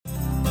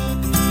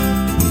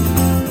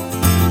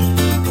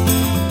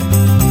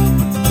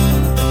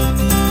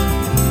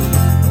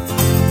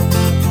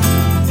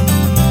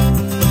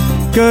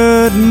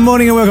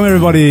morning and welcome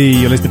everybody.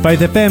 You're listening to Faith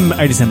FM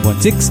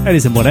 87.6,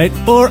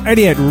 87.8 or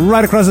 88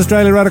 right across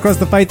Australia, right across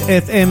the Faith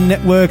FM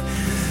network.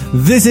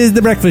 This is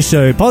The Breakfast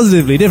Show,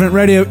 positively different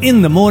radio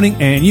in the morning,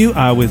 and you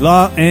are with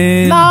La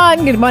and...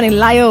 Mon, good morning,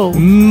 Lyle.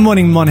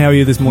 Morning, Mon. How are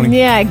you this morning?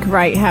 Yeah,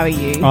 great. How are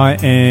you? I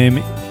am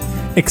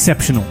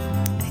exceptional.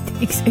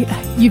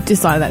 You've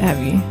decided that,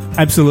 have you?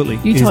 Absolutely.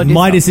 You told It's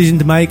my yourself. decision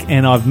to make,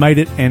 and I've made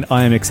it, and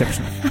I am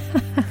exceptional.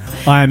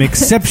 I am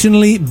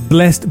exceptionally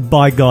blessed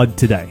by God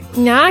today.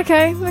 Yeah,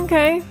 okay.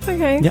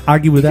 Yeah,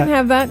 argue with You that. can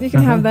have that. You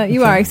can have that.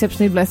 You are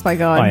exceptionally blessed by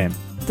God. I am.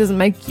 Doesn't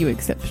make you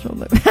exceptional,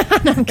 though.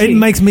 No, I'm It kidding.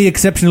 makes me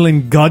exceptional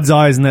in God's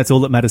eyes, and that's all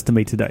that matters to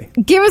me today.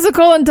 Give us a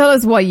call and tell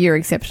us why you're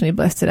exceptionally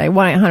blessed today.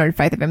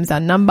 1-800-FAITH-FM is our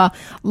number.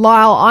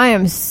 Lyle, I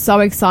am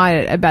so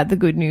excited about the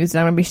good news that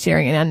I'm going to be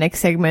sharing in our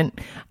next segment.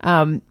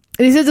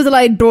 This is a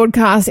delayed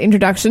broadcast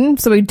introduction,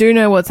 so we do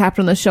know what's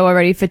happened on the show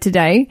already for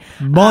today.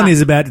 Mon is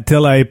about to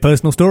tell a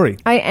personal story.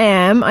 I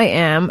am.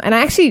 And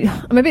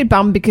I'm a bit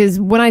bummed because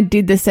when I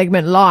did this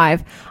segment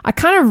live, I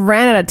kind of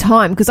ran out of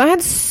time because I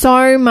had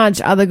so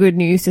much other good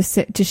news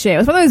to share. It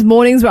was one of those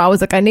mornings where I was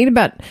like, I need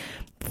about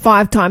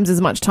 5 times as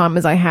much time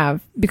as I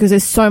have because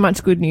there's so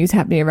much good news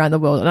happening around the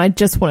world and I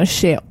just want to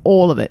share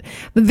all of it.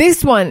 But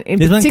this one in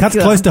This one particular...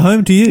 cuts close to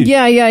home to you.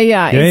 Yeah.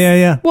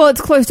 Yeah. Well,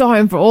 it's close to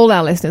home for all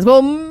our listeners.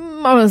 Well,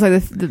 I want to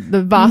say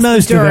the vast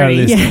Most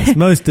majority. of our listeners.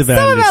 Most of our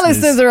Some listeners. of our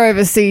listeners are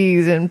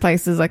overseas in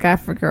places like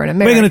Africa and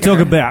America. We're going to talk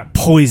about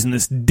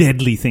poisonous,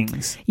 deadly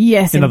things.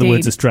 Yes, In indeed. other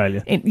words,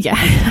 Australia.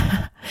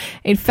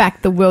 In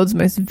fact, the world's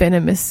most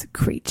venomous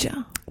creature.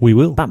 We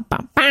will. Bum,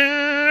 bum,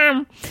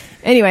 bum.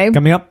 Anyway,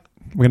 Coming up,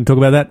 we're going to talk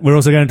about that. We're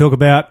also going to talk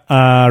about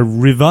a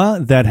river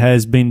that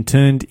has been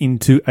turned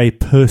into a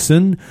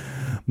person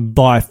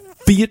by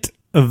fiat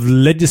of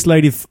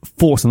legislative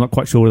force. I'm not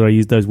quite sure whether I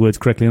used those words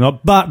correctly or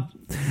not, but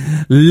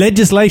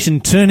legislation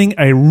turning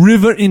a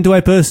river into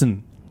a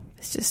person.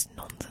 it's just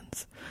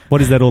nonsense.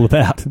 What is that all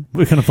about?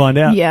 We're going to find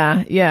out.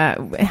 Yeah.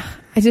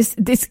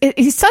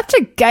 It's such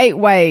a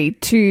gateway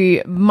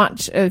to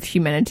much of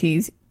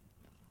humanity's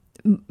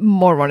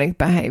moronic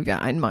behavior,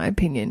 in my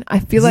opinion. I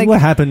feel This like is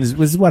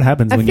what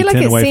happens I when you feel like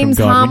turn it away from seems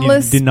God.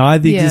 harmless. When you deny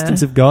the Yeah.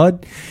 existence of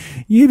God,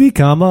 you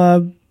become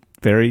a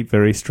very,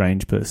 very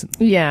strange person.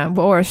 yeah,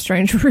 or a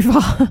strange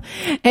river.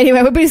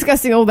 Anyway, we'll be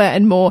discussing all that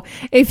and more.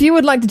 If you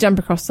would like to jump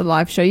across the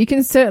live show, you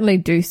can certainly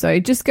do so.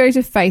 Just go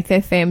to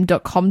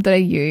faithfm.com.au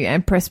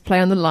and press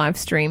play on the live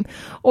stream.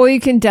 Or you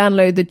can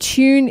download the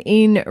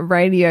TuneIn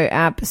radio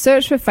app,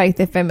 search for Faith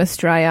FM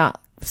Australia,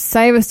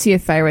 save us to your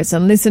favourites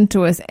and listen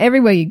to us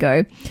everywhere you go.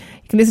 You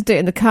can listen to it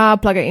in the car,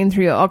 plug it in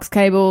through your aux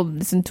cable,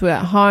 listen to it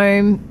at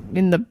home,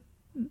 in the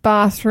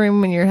bathroom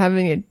when you're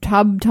having your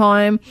tub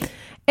time.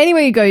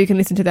 Anywhere you go, you can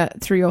listen to that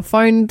through your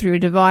phone, through your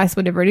device,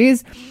 whatever it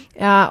is.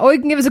 Or you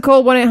can give us a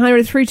call,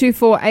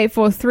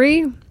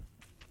 1-800-324-843.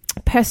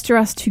 Pester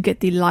us to get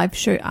the live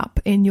show up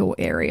in your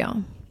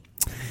area.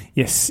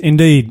 Yes,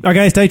 indeed.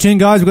 Okay, stay tuned,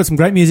 guys. We've got some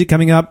great music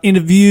coming up.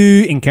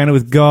 Interview, Encounter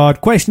with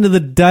God, question of the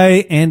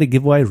day, and a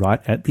giveaway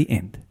right at the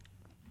end.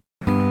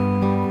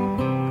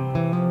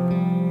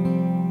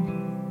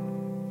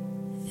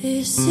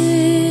 This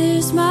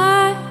is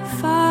my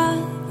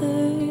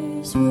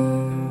Father's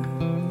word.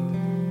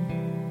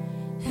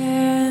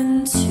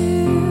 And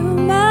to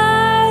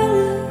my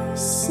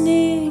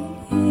listening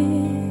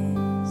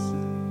ears,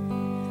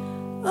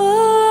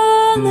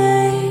 all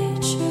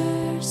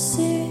nature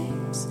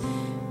sings,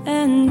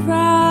 and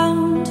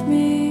round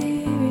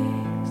me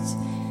is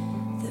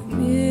the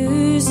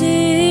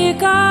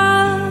music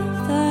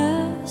of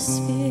the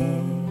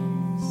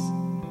spheres.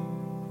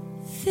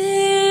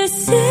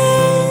 This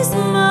is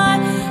my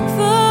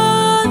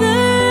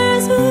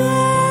Father's work.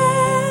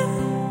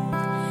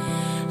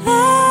 I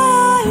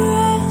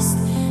rest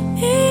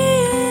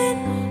in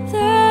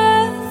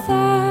the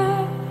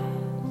thought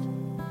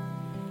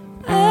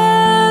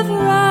of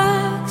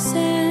rocks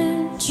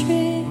and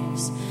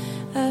trees,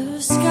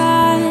 of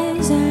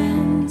skies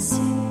and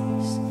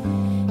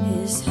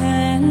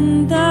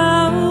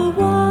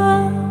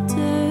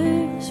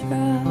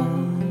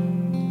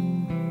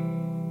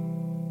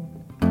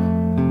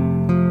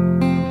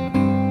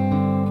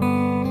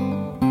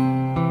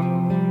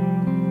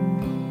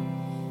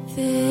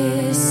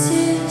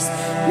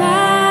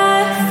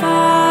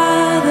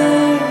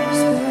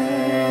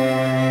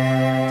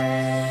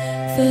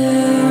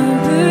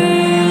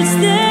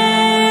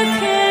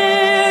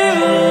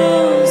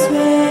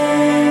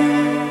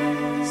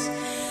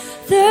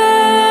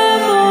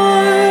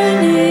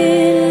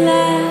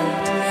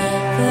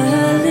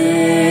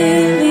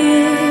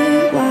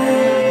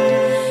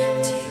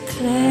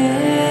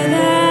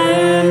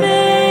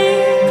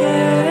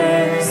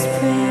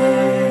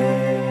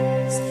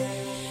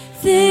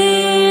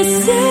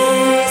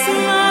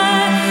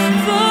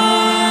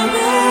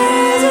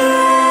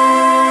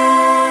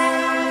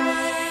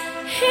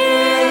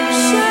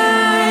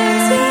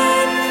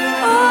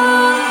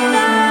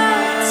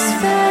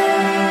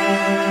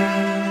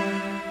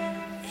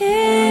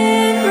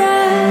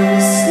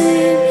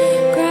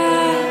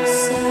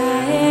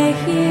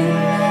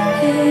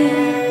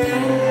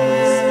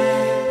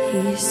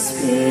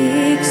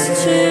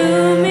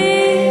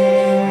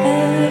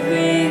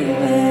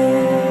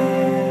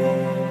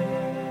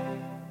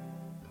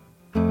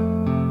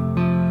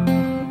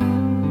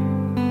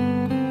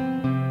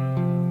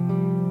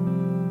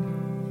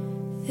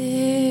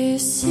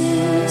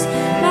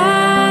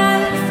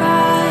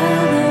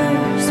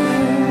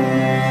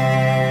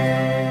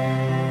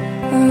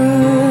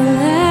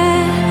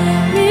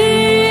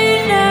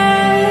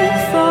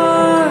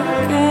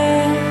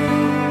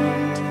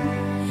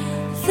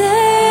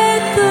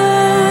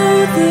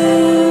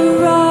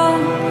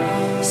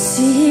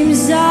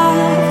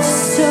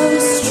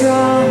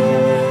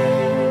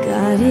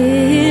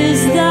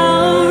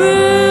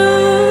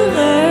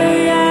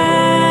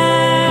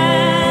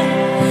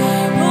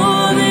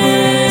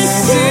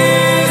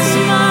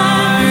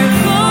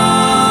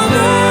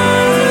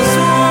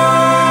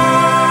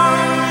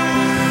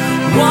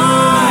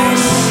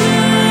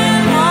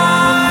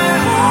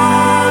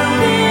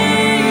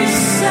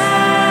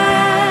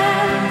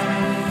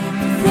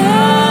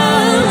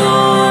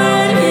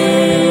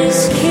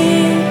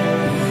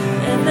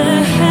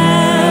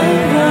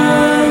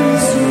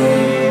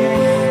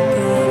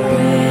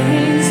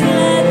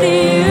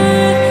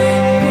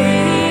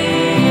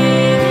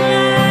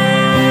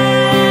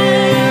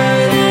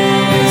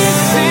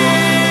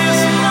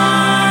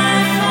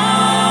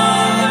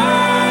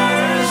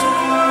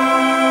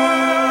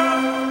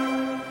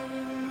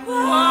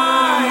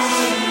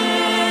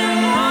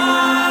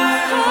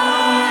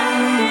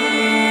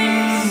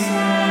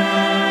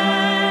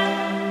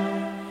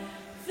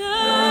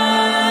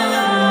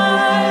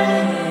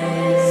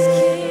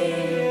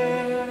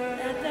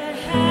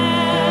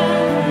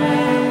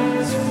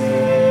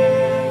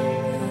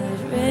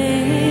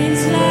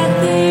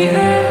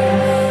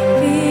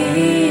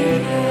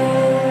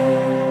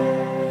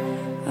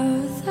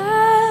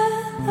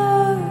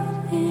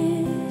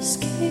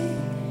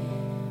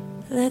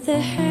let the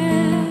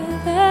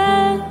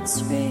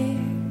heavens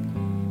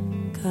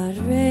ring. God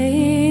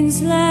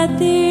reigns, let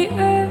the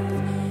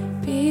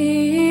earth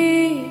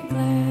be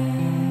glad.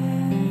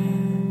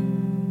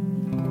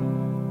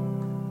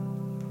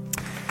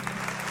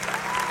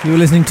 You're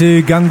listening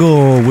to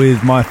Gungle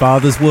with My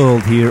Father's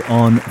World here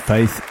on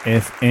Faith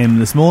FM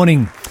this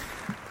morning.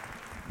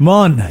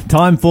 Mon,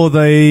 time for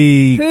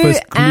the Who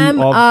first clue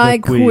am of I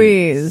the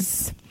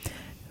quiz.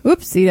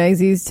 Whoopsie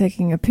daisies,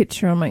 taking a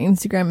picture on my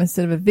Instagram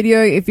instead of a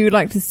video. If you would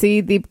like to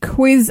see the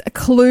quiz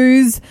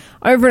clues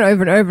over and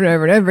over and over and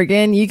over and over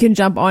again, you can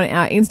jump on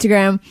our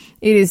Instagram.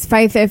 It is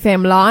Faith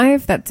FM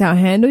Live. That's our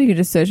handle. You can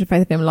just search for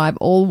Faith FM Live,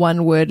 all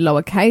one word,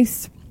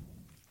 lowercase.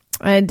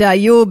 And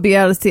you'll be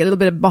able to see a little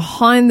bit of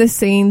behind the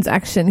scenes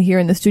action here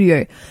in the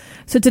studio.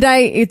 So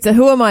today it's a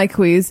Who Am I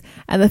quiz,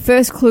 and the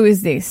first clue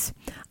is this.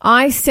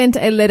 I sent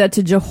a letter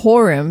to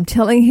Jehoram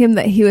telling him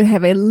that he would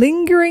have a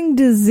lingering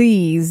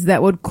disease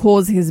that would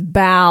cause his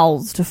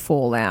bowels to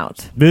fall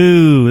out.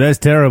 Boo, that's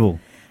terrible.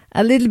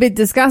 A little bit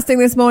disgusting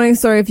this morning.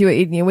 Sorry if you were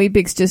eating your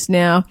Weet-Bix just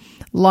now.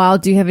 Lyle,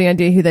 do you have any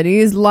idea who that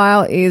is?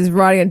 Lyle is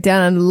writing it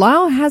down, and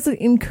Lyle has it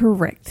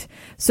incorrect.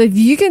 So if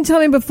you can tell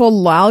me before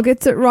Lyle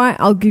gets it right,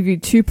 I'll give you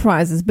 2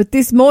 prizes. But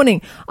this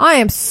morning, I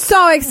am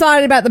so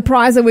excited about the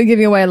prize that we're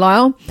giving away,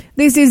 Lyle.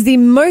 This is the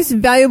most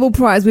valuable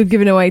prize we've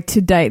given away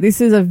to date.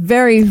 This is a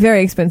very,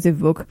 very expensive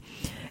book.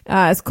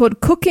 It's called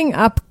Cooking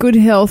Up Good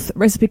Health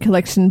Recipe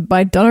Collection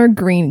by Donna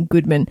Green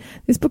Goodman.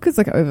 This book is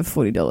like over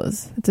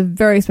 $40. It's a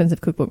very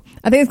expensive cookbook.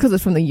 I think it's because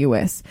it's from the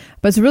US.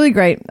 But it's a really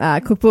great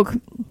cookbook.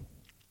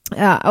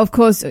 Of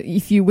course,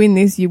 if you win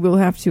this, you will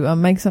have to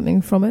make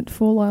something from it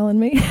for Lyle and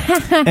me.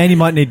 And you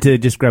might need to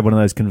just grab one of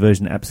those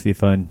conversion apps for your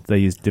phone. They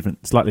use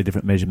slightly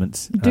different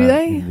measurements. Do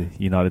they? In the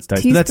United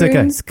States. Teaspoons, but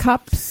that's okay.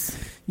 cups.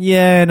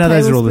 Yeah, no,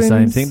 those are all the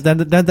same tablespoons. thing.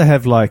 Don't they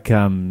have like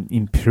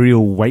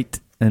imperial weight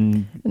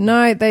and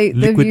No, they've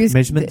liquid used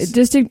measurements?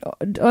 it's a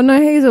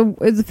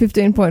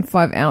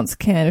 15.5 ounce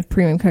can of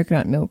premium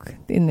coconut milk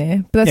in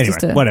there. But that's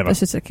Anyway, whatever.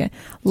 That's just a can.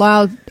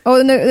 Lyle,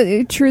 oh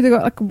no, true. They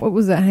got like, what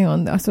was that? Hang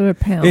on, I saw a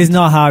pound. It's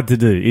not hard to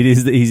do. It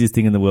is the easiest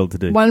thing in the world to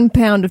do. 1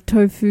 pound of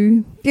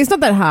tofu. It's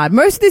not that hard.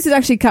 Most of this is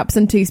actually cups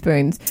and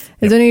teaspoons.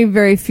 There's only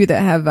very few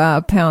that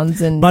have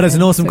pounds and. But it's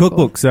an and awesome so forth.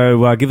 cookbook,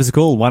 so give us a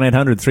call.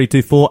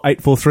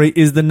 1-800-324-843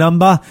 is the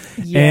number.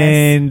 Yes.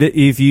 And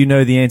if you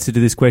know the answer to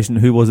this question,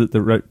 who was it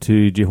that wrote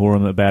to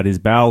Jehoram about his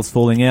bowels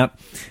falling out?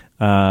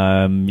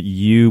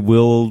 You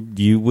will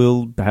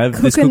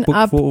have this Cooking cookbook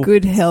Up for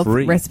Good Health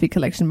free. Recipe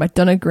Collection by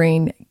Donna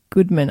Green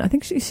Goodman. I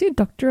think is she a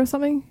doctor or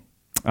something?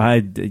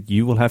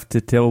 You will have to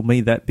tell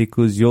me that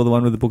because you're the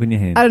one with the book in your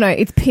hand. I don't know.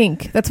 It's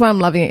pink. That's why I'm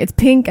loving it. It's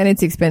pink and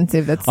it's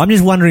expensive. I'm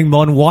just wondering,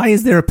 Mon, why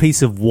is there a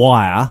piece of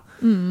wire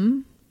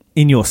in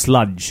your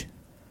sludge?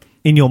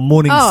 In your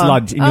morning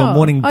sludge, in your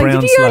morning brown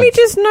sludge. Did you only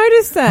just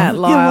notice that,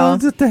 Lyle? Yeah, well,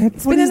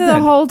 It's been in there the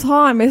whole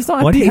time. It's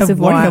not Why a do you piece have- of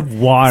why wire. do you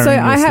have wire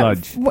in your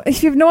sludge?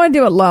 If you have no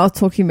idea what Lyle's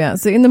talking about,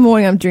 so in the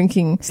morning I'm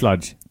drinking.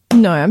 Sludge.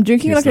 No, I'm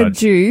drinking Your like sludge. a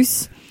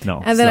juice. No,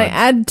 And then I sludge.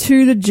 add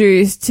to the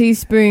juice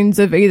teaspoons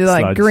of either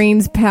like Sludge.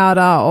 greens powder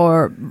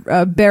or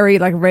berry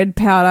like red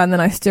powder, and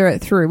then I stir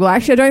it through. Well,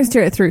 actually, I don't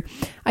stir it through.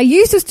 I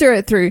used to stir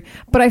it through,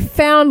 but I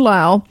found,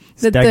 Lyle,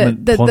 that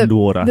Stagnant pond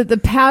water. that the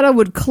powder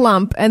would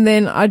clump, and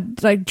then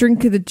I'd like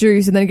drink the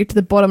juice, and then get to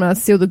the bottom, and I'd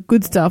see all the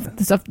good stuff,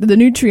 the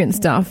nutrient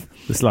stuff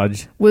The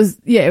sludge.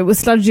 it was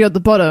sludgy at the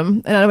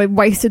bottom, and I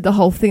wasted the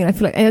whole thing. And I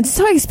feel like, and it's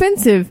so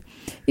expensive,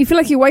 you feel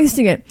like you're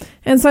wasting it.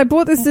 And so I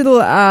bought this little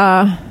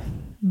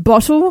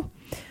bottle.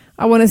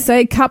 I want to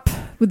say cup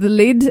with the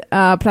lid,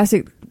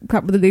 plastic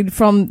cup with the lid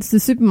from the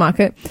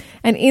supermarket,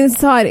 and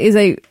inside is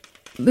a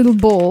little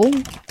ball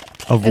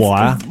Of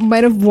wire.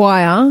 made of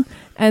wire.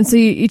 And so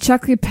you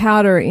chuck your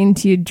powder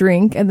into your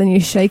drink, and then you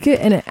shake it,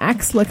 and it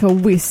acts like a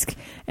whisk.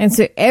 And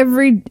so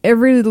every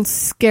little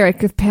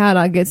skerrick of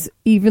powder gets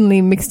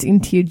evenly mixed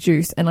into your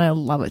juice, and I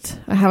love it.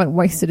 I haven't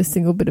wasted a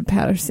single bit of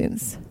powder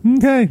since.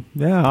 Okay.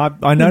 Yeah,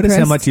 I notice how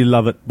Impressed. much you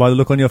love it by the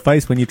look on your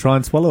face when you try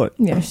and swallow it.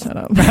 Yeah, shut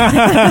up.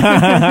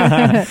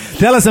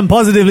 Tell us some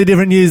positively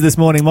different news this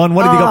morning, Mon.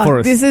 What have you got for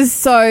us? This is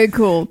so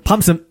cool.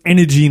 Pump some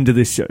energy into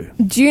this show.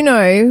 Do you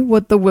know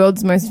what the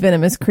world's most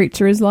venomous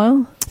creature is,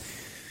 Lyle?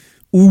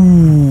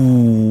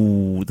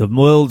 Ooh, the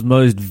world's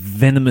most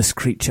venomous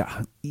creature.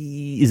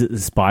 Is it the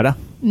spider?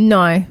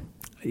 No.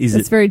 Is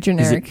It's it very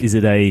generic. Is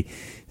it a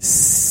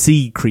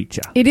sea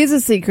creature? It is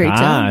a sea creature.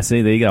 Ah,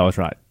 see, there you go. I was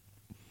right.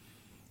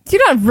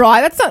 You're not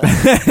right.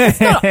 That's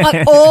not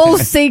like all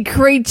sea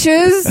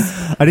creatures.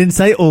 I didn't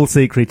say all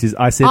sea creatures.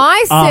 I said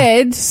I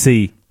said-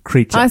 sea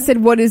creature. I said,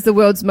 what is the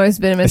world's most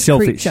venomous A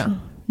shellfish. creature?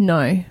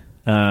 No.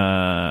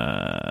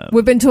 Uh,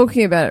 We've been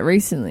talking about it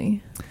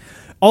recently.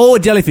 oh, a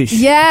jellyfish.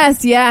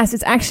 Yes.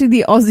 It's actually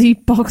the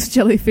Aussie box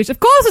jellyfish. Of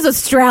course it's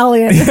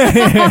Australian.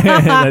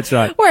 That's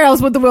right. Where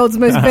else would the world's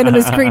most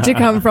venomous creature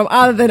come from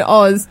other than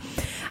Oz?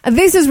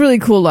 This is really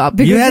cool, Lyle.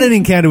 You had an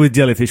encounter with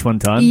jellyfish one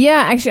time.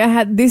 Yeah, actually, I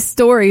had this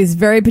story is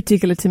very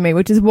particular to me,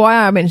 which is why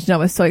I mentioned I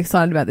was so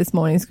excited about this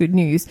morning's good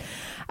news.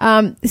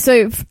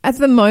 So at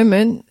the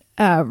moment,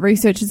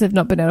 researchers have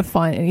not been able to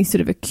find any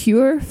sort of a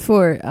cure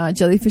for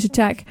jellyfish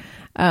attack.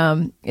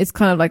 It's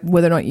kind of like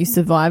whether or not you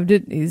survived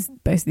it is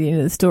basically the end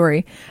of the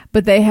story.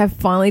 But they have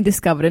finally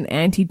discovered an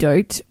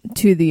antidote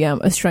to the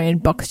Australian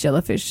box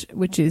jellyfish,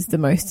 which is the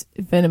most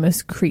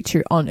venomous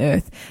creature on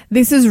Earth.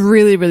 This is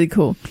really, really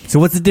cool. So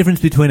what's the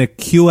difference between a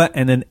cure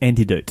and an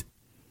antidote?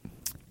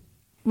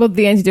 Well,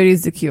 the antidote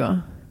is the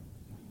cure.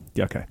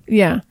 Okay.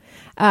 Yeah.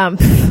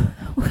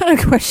 What kind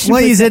of question?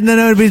 Well, was you that? said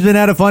nobody's been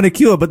able to find a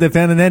cure, but they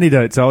found an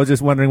antidote. So I was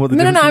just wondering what the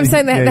No, difference I'm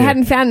saying that Yeah, they yeah.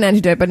 hadn't found an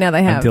antidote, but now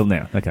they have. Until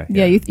now. Okay.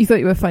 Yeah, you thought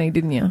you were funny,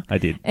 didn't you? I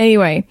did.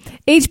 Anyway,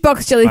 each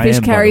box jellyfish I am, by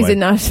the carries way.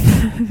 enough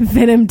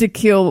venom to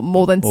kill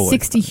more than Always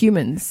 60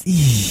 humans.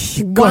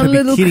 You've gotta One be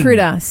little kidding me.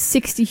 critter,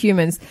 60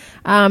 humans.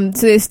 So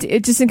there's,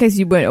 just in case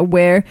you weren't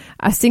aware,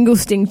 a single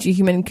sting to a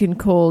human can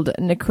cause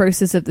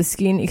necrosis of the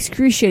skin,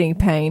 excruciating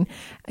pain,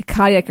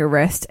 cardiac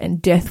arrest,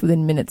 and death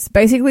within minutes.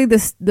 Basically,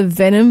 the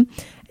venom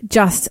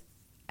just,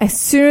 as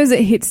soon as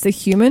it hits the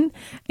human,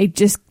 it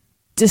just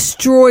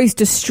destroys.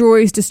 Just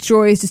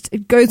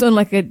it goes on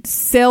like a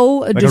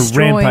cell, Like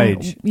destroying. a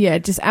rampage. Yeah,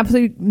 just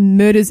absolutely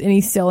murders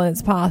any cell in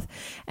its path.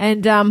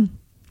 And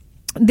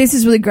this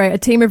is really great. A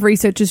team of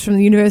researchers from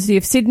the University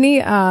of Sydney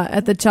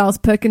at the Charles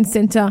Perkins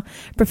Centre,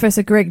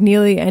 Professor Greg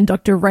Neely and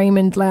Dr.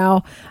 Raymond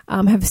Lau,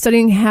 have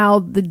studying how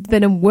the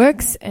venom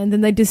works, and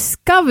then they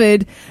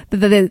discovered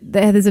that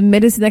there's a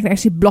medicine that can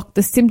actually block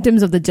the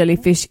symptoms of the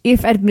jellyfish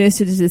if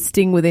administered to the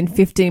sting within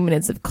 15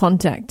 minutes of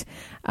contact.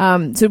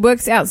 So it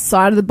works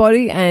outside of the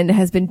body and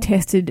has been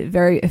tested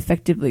very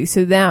effectively.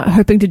 So they're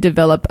hoping to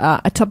develop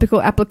a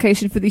topical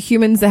application for the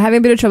humans. They're having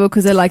a bit of trouble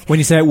because they're like, When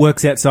you say it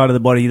works outside of the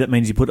body, that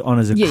means you put it on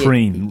as a Yeah.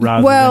 cream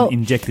rather Well, than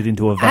inject it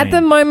into a vein. at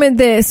the moment,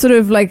 they're sort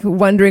of like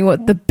wondering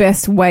what the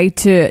best way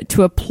to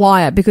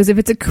apply it, because if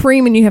it's a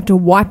cream and you have to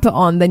wipe it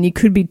on, then you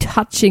could be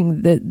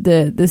touching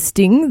the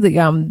sting,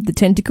 the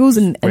tentacles,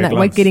 and Wear that way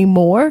gloves. getting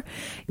more.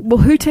 Well,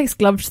 who takes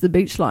gloves to the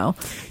beach, Lyle?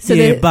 So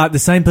yeah, they're- but the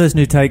same person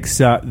who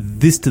takes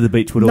this to the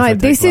beach would also no, take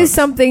this gloves. is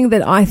something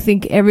that I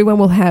think everyone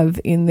will have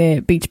in their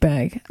beach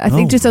bag. I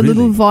think Oh, just a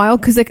little really? vial,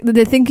 because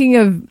they're thinking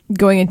of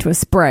going into a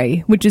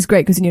spray, which is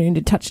great because you don't need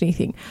to touch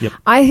anything. Yep.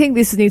 I think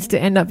this needs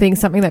to end up being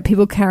something that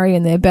people carry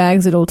in their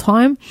bags at all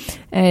time,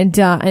 and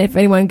if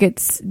anyone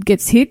gets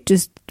hit,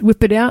 just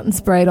whip it out and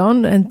spray it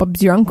on, and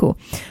Bob's your uncle.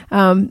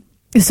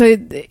 So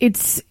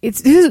it's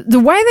the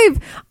way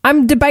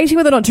I'm debating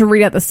whether or not to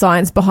read out the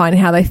science behind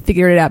how they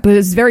figured it out,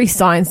 because it's very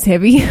science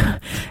heavy,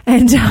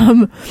 and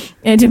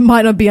it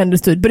might not be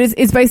understood. But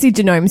it's basically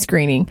genome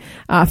screening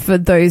for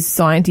those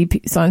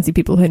sciencey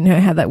people who know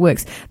how that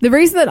works. The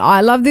reason that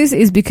I love this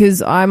is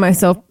because I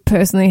myself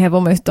personally have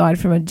almost died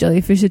from a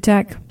jellyfish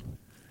attack.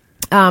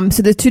 So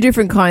there's two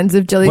different kinds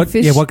of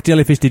jellyfish. What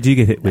jellyfish did you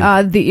get hit with?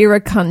 The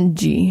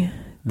irukandji.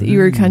 The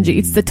irukandji.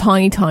 It's the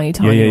tiny one.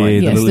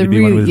 The little the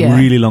bitty one with yeah.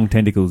 really long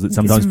tentacles that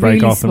sometimes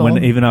break really off, and when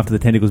small. even after the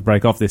tentacles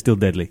break off, they're still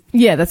deadly.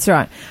 Yeah, that's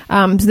right.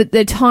 So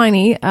they're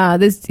tiny.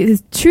 There's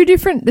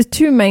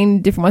two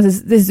main different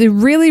ones. There's the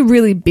really,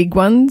 really big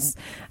ones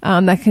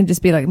that can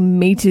just be like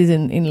meters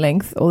in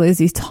length, or there's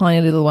these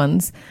tiny little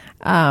ones.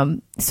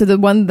 So the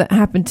one that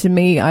happened to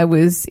me, I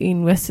was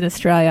in Western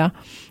Australia,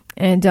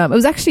 and it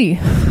was actually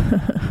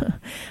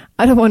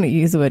I don't want to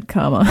use the word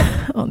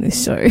karma on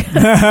this show,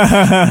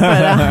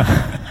 but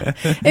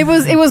it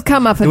was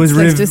karma. It was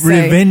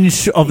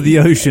revenge of the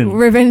ocean.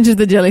 Revenge of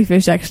the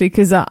jellyfish, actually,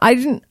 because I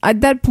didn't, at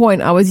that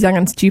point, I was young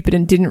and stupid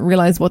and didn't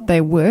realize what they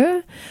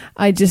were.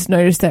 I just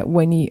noticed that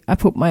when I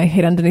put my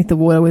head underneath the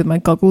water with my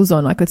goggles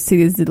on, I could see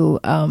these little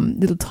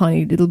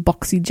tiny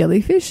boxy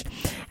jellyfish,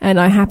 and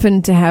I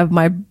happened to have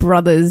my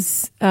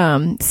brother's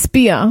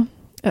spear.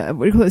 What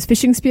do you call it?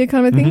 Fishing spear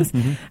kind of things.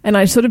 Mm-hmm. And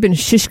I'd sort of been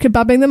shish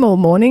kebabbing them all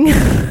morning.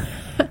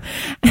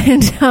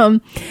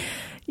 And,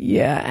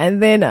 yeah,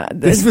 and then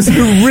This was a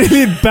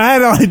really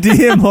bad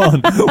idea,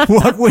 Mon.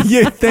 What were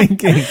you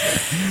thinking?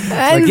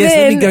 and I guess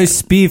let me then- go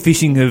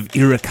spearfishing of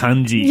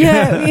irukandji.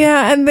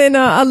 yeah, and then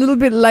a little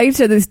bit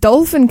later, this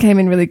dolphin came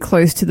in really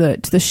close to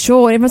the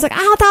shore, and everyone's like,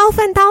 "Oh,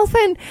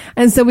 dolphin!"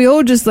 And so we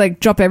all just like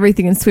drop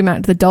everything and swim out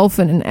to the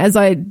dolphin. And as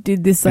I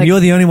did this, And like, you're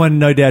the only one,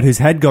 no doubt, who's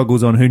had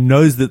goggles on, who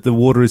knows that the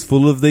water is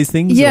full of these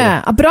things?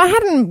 yeah, but I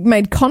hadn't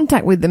made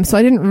contact with them, so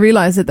I didn't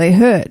realize that they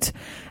hurt.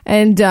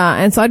 And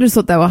so I just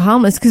thought they were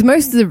harmless, because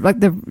most of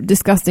the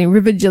disgusting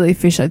river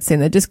jellyfish I'd seen,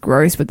 they're just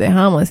gross, but they're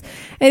harmless.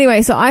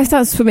 Anyway, so I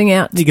start swimming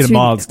out. You get a to-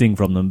 mild sting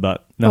from them,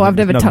 but... I've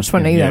never nothing- touched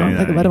one either. Yeah,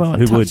 Like, I don't want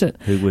to touch it.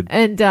 Who would?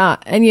 And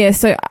yeah,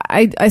 so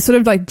I sort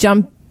of like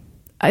jump.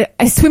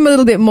 I swim a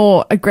little bit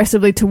more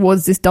aggressively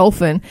towards this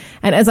dolphin,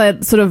 and as I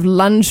sort of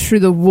lunge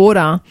through the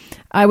water,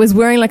 I was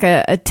wearing like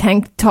a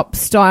tank top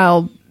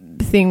style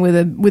thing with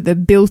a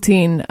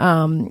built-in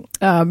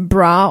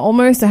bra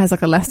almost. It has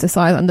like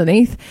elasticise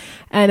underneath,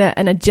 and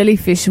a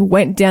jellyfish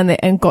went down there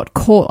and got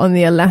caught on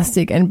the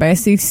elastic and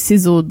basically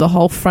sizzled the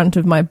whole front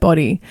of my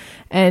body.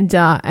 And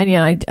yeah,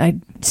 I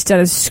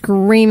started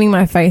screaming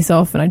my face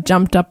off, and I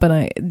jumped up,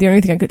 and the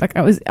only thing I could, like,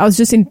 I was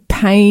just in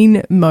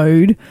pain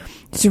mode.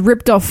 She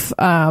ripped off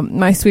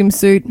my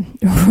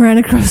swimsuit, ran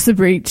across the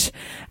beach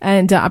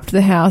and up to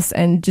the house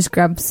and just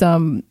grabbed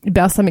some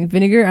balsamic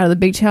vinegar out of the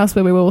beach house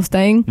where we were all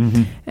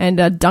staying and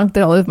dunked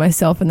it all over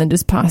myself and then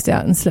just passed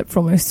out and slept for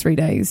almost 3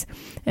 days.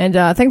 And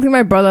thankfully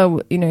my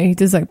brother, you know, he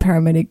does like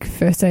paramedic,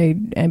 first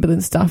aid,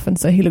 ambulance stuff, and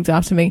so he looked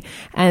after me.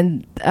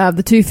 And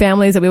the two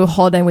families that we were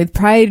holidaying with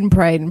prayed and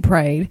prayed and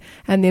prayed.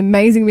 And the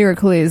amazing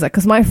miracle is, like,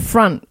 because my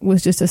front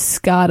was just a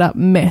scarred up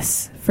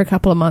mess for a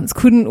couple of months.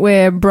 Couldn't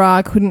wear a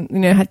bra,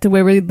 had to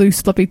wear really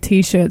loose floppy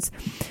t-shirts.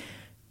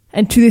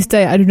 And to this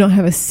day, I do not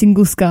have a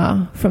single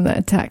scar from that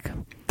attack.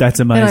 That's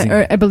amazing.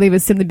 And I believe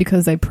it's simply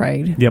because they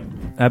prayed. Yep,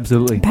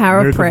 absolutely.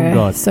 Power Miracle of prayer. from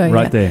God. So,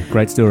 right yeah. there.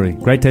 Great story.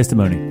 Great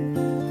testimony.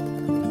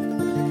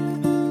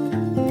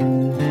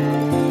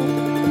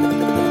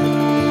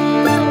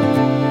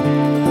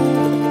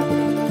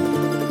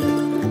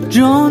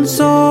 John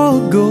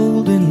saw a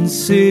golden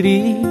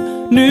city,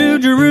 New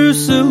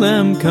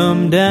Jerusalem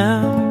come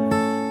down.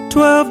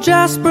 12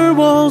 jasper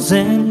walls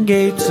and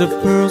gates of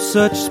pearl,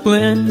 such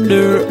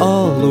splendor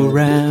all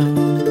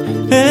around.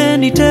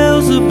 And he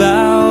tells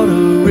about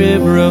a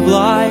river of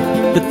life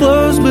that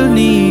flows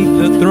beneath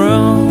the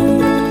throne,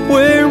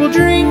 where we'll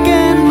drink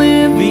and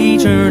live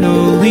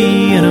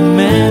eternally in a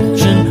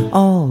mansion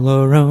all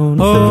our own.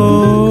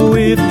 Oh,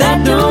 if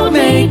that don't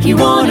make you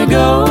wanna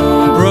go,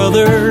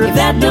 brother, if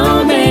that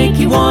don't make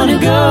you wanna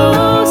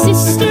go,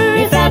 sister,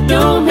 if that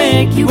don't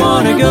make you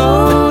wanna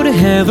go to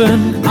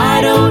heaven,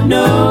 I don't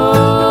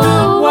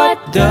know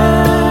what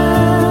does.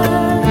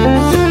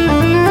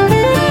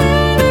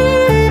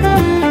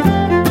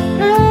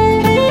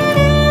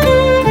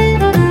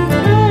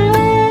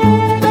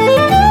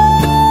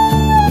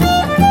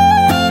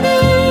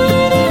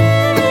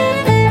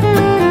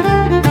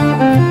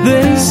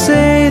 They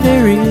say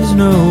there is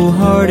no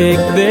heartache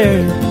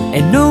there,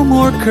 and no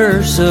more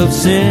curse of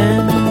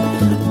sin,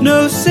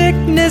 no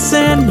sickness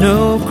and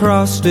no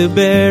cross to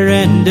bear,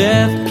 and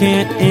death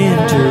can't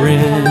enter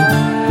in.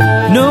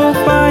 No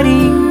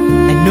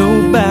fighting and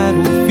no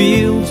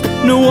battlefields,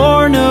 no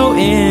war, no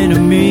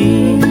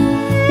enemy,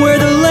 where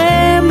the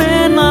lamb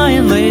and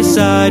lion lay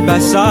side by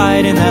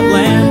side in that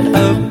land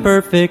of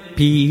perfect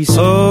peace.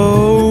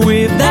 Oh,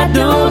 if that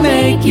don't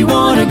make you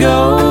wanna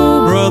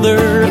go,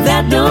 brother, if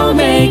that don't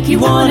make you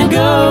wanna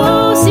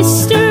go,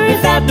 sister,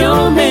 if that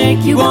don't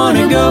make you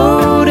wanna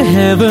go to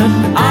heaven,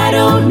 I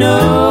don't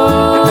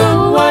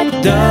know what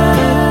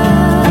does.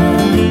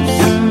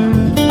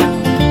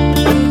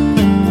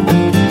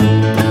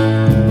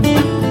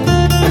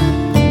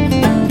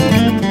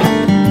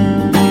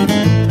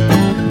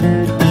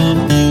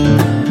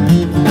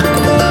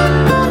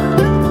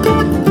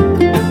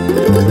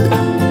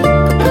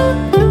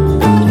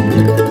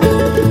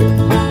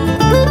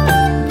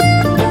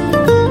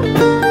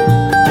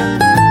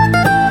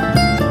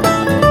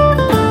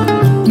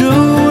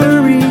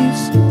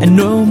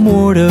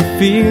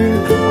 Fear,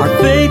 our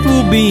faith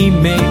will be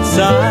made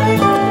sight.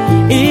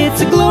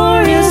 It's a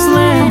glorious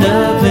land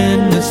of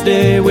endless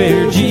day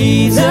where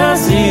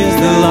Jesus is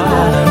the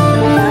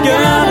light.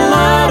 Got a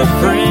lot of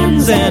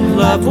friends and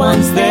loved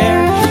ones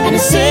there, and a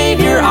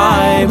Savior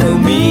I will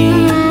meet.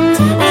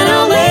 And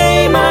I'll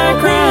lay my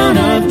crown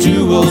of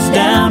jewels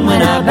down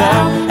when I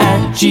bow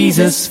at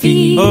Jesus'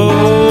 feet.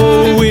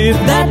 Oh, if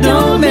that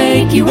don't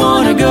make you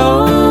wanna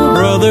go,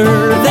 brother,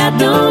 if that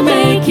don't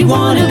make you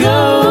wanna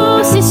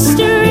go,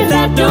 sister, if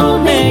that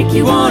don't make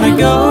you wanna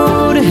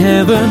go to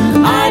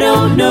heaven, I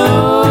don't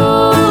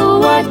know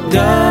what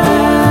does.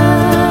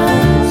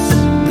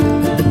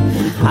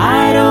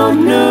 I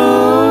don't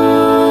know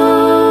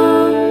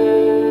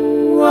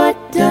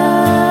what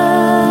does.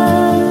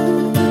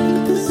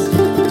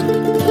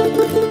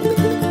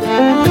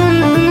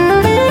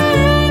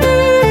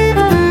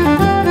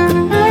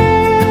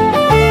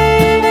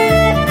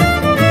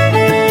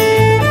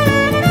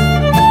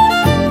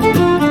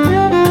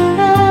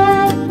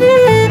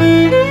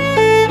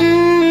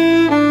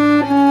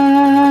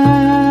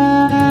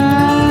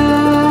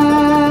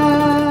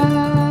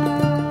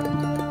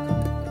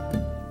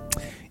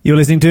 You're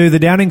listening to The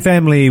Downing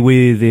Family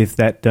with If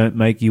That Don't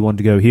Make You Want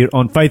to Go here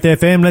on Faith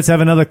FM. Let's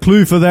have another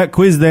clue for that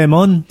quiz there,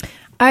 Mon.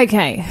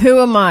 Okay,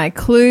 who am I?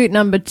 Clue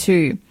number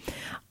 2.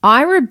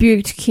 I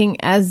rebuked King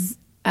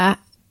Ahaziah,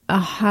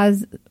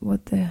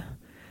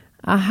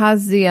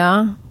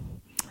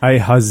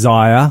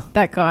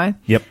 that guy.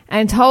 Yep.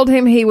 And told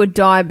him he would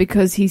die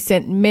because he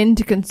sent men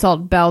to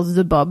consult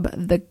Beelzebub,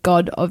 the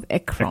god of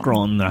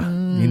Ekron.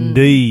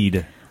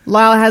 Indeed.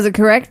 Lyle has it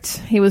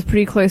correct. He was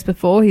pretty close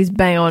before. He's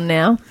bang on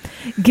now.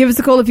 Give us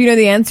a call if you know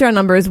the answer. Our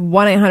number is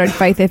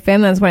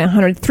 1-800-FAITH-FM. That's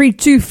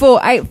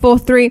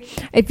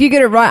 1-800-324-843. If you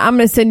get it right, I'm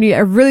going to send you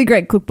a really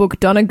great cookbook,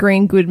 Donna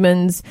Green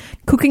Goodman's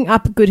Cooking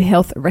Up Good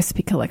Health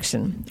Recipe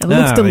Collection. It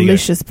looks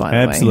delicious, by the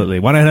way. Absolutely.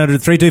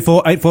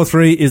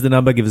 1-800-324-843 is the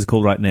number. Give us a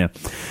call right now.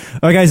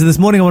 Okay, so this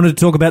morning I wanted to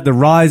talk about the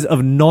rise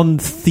of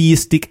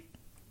non-theistic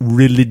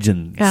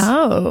religions.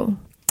 Oh.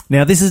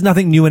 Now, this is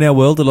nothing new in our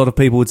world. A lot of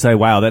people would say,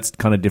 wow, that's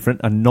kind of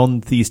different. A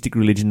non-theistic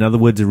religion, in other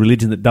words, a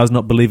religion that does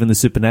not believe in the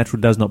supernatural,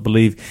 does not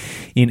believe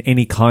in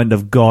any kind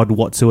of God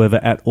whatsoever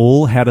at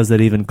all. How does that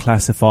even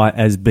classify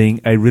as being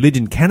a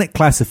religion? Can it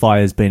classify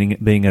as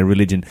being a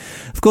religion?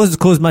 Of course, it's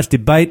caused much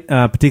debate,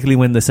 particularly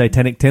when the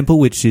Satanic Temple,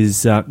 which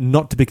is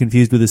not to be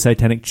confused with the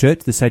Satanic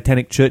Church. The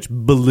Satanic Church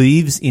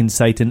believes in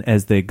Satan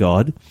as their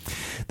God.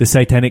 The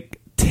Satanic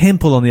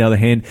Temple, on the other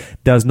hand,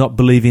 does not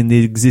believe in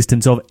the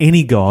existence of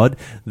any God.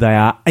 They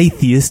are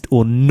atheist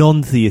or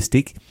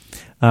non-theistic,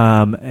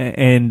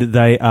 and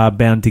they are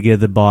bound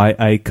together by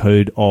a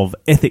code of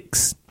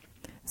ethics.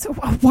 So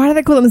why do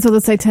they call themselves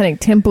a Satanic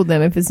Temple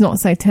then, if it's not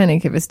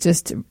satanic, if it's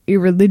just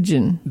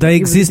irreligion? They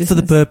exist for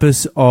the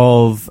purpose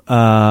of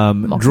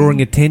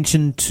drawing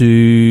attention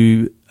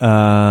to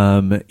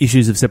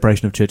issues of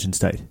separation of church and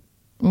state.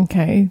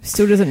 Okay,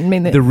 still doesn't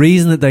mean that... The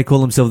reason that they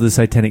call themselves the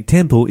Satanic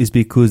Temple is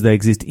because they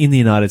exist in the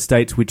United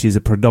States, which is a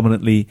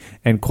predominantly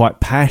and quite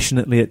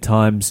passionately at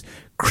times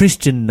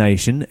Christian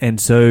nation,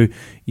 and so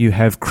you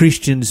have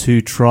Christians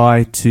who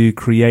try to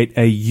create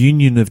a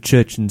union of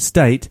church and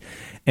state,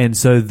 and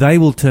so they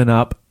will turn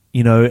up,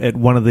 you know, at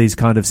one of these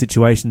kind of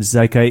situations,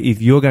 say, okay,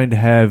 if you're going to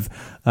have,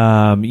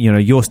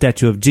 your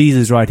statue of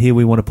Jesus right here,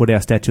 we want to put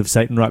our statue of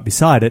Satan right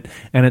beside it,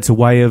 and it's a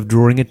way of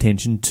drawing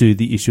attention to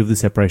the issue of the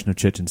separation of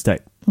church and state.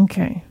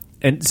 Okay.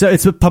 And so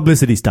it's a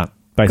publicity stunt,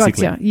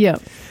 basically. Gotcha, yeah.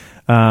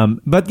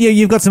 But yeah,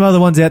 you've got some other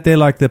ones out there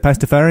like the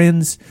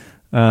Pastafarians.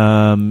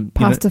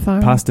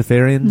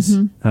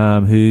 Pastafarians,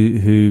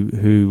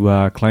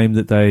 who claim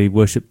that they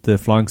worship the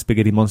flying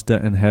spaghetti monster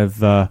and have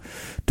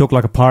Talk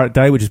Like a Pirate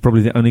Day, which is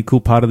probably the only cool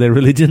part of their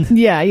religion.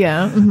 Yeah.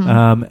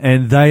 Mm-hmm.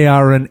 And they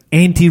are an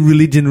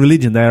anti-religion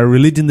religion. They are a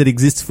religion that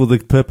exists for the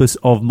purpose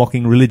of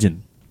mocking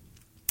religion.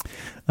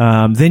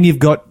 Then you've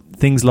got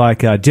things like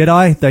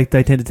Jedi. They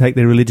tend to take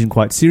their religion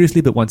quite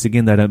seriously, but once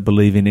again, they don't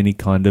believe in any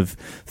kind of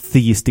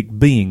theistic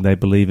being. They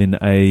believe in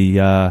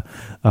a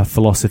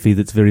philosophy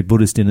that's very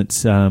Buddhist in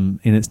its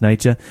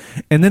nature.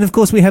 And then, of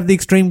course, we have the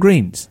Extreme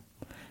Greens.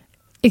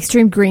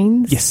 Extreme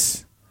Greens?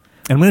 Yes.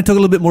 And I'm going to talk a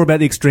little bit more about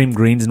the Extreme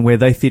Greens and where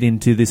they fit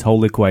into this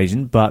whole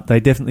equation, but they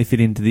definitely fit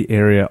into the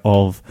area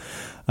of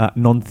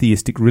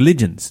non-theistic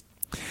religions.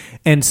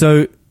 And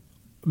so,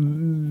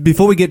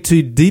 before we get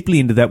too deeply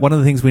into that, one of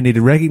the things we need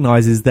to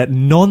recognize is that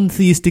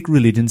non-theistic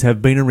religions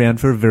have been around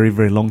for a very,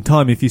 very long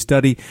time. If you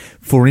study,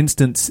 for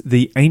instance,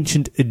 the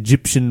ancient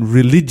Egyptian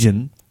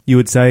religion, you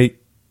would say,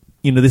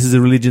 this is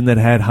a religion that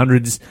had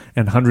hundreds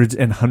and hundreds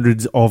and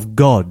hundreds of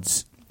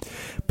gods.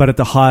 But at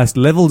the highest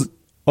levels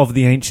of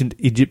the ancient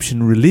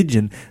Egyptian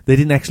religion, they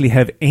didn't actually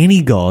have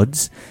any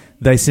gods.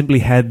 They simply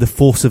had the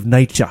force of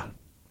nature.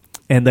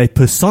 And they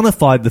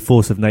personified the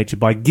force of nature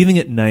by giving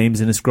it names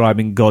and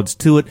ascribing gods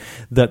to it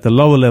that the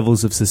lower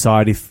levels of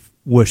society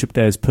worshipped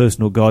as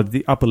personal God.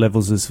 The upper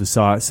levels of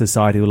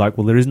society were like,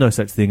 well, there is no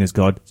such thing as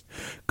God.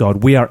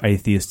 We are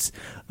atheists.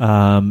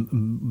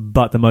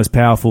 But the most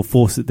powerful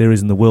force that there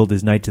is in the world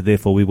is nature,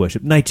 therefore we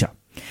worship nature.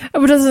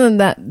 But doesn't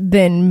that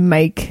then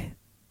make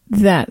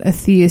that a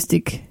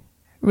theistic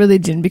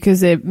religion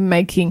because they're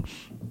making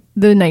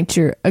the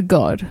nature a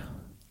god?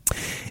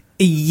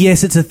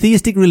 Yes, it's a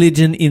theistic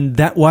religion in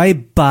that way,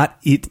 but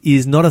it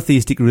is not a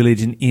theistic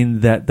religion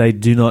in that they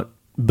do not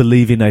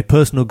believe in a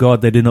personal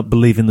God. They do not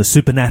believe in the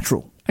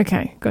supernatural.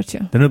 Okay,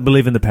 gotcha. They don't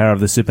believe in the power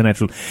of the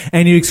supernatural.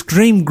 And your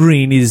Extreme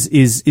Green is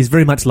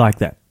very much like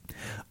that.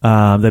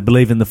 They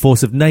believe in the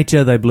force of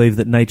nature. They believe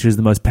that nature is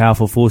the most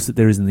powerful force that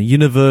there is in the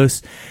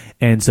universe.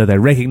 And so they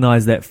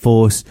recognize that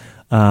force.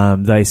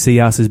 They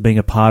see us as being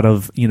a part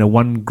of,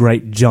 one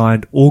great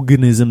giant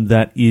organism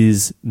that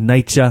is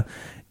nature.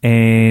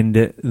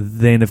 And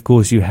then, of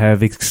course, you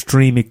have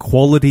extreme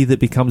equality that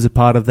becomes a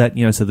part of that.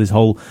 So this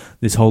whole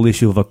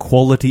issue of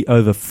equality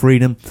over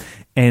freedom.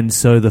 And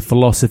so the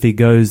philosophy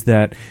goes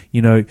that,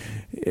 and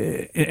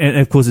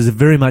of course, it's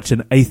very much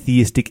an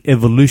atheistic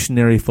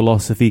evolutionary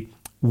philosophy.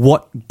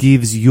 What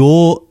gives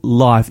your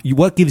life,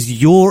 what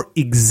gives your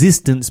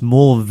existence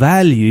more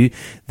value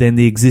than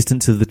the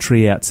existence of the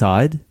tree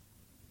outside?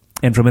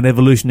 And from an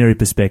evolutionary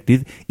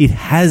perspective,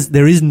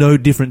 there is no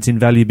difference in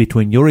value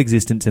between your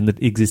existence and the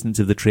existence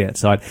of the tree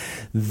outside.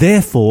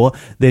 Therefore,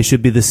 there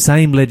should be the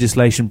same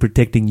legislation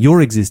protecting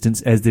your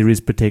existence as there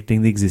is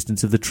protecting the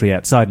existence of the tree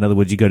outside. In other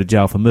words, you go to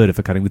jail for murder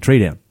for cutting the tree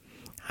down.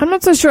 I'm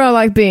not so sure I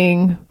like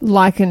being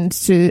likened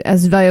to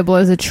as valuable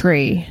as a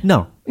tree.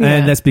 No. Yeah.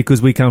 And that's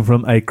because we come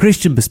from a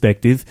Christian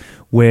perspective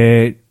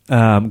where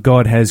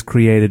God has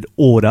created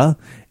order,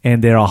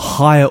 and there are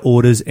higher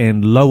orders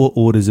and lower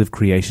orders of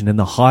creation, and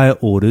the higher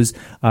orders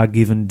are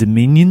given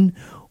dominion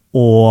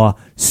or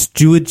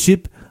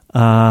stewardship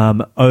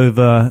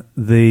over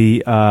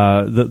the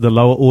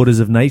lower orders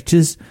of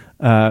natures.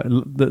 The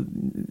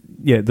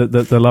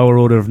lower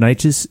order of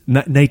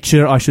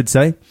nature, I should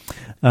say.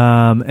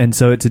 And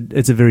so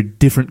it's a very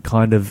different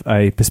kind of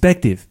a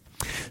perspective.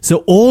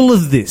 So all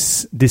of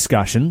this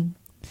discussion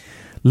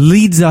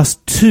leads us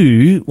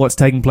to what's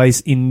taking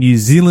place in New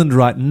Zealand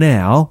right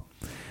now,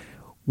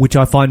 which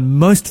I find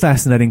most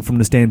fascinating from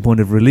the standpoint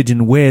of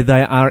religion, where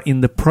they are in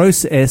the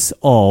process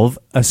of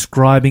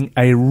ascribing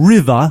a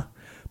river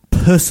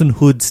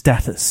personhood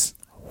status.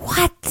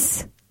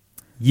 What?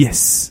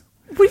 Yes.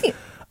 What do you...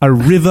 A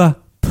river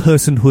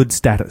personhood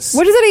status.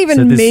 What does that even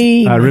So this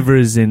mean? river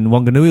is in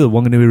Wanganui, the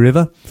Wanganui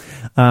River,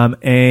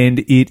 and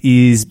it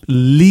is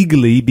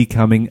legally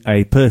becoming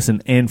a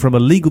person. And from a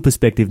legal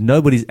perspective,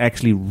 nobody's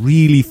actually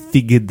really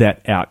figured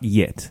that out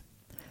yet.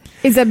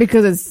 Is that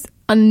because it's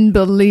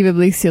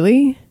unbelievably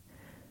silly?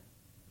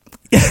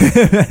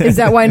 Is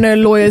that why no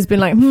lawyer's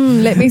been like,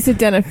 let me sit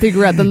down and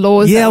figure out the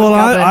laws? Yeah, that well, will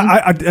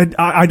govern?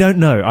 I don't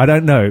know. I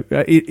don't know.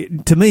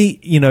 To me,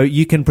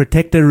 you can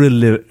protect a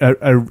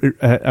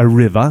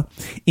river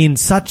in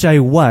such a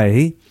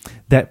way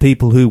that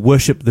people who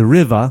worship the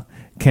river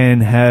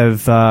can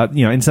have,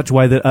 in such a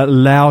way that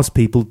allows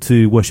people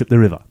to worship the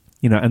river.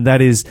 And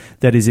that is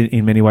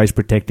in many ways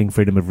protecting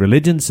freedom of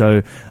religion.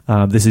 So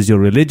this is your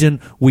religion.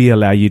 We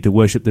allow you to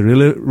worship the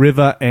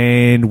river,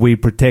 and we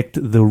protect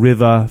the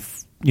river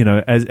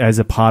as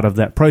a part of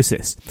that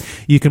process.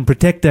 You can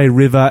protect a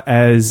river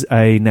as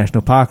a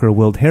national park or a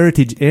World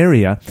Heritage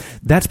Area.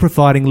 That's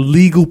providing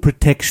legal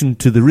protection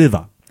to the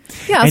river.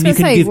 Yeah, I was And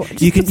going to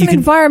say, put some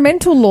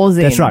environmental laws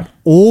in. That's right.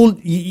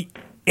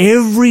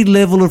 Every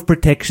level of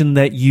protection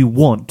that you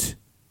want,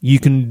 you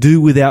can do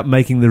without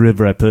making the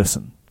river a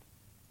person.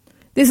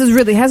 This has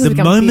The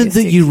become moment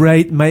that theistic.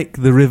 you make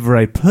the river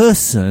a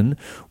person,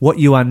 what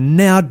you are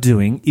now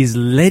doing is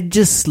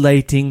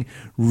legislating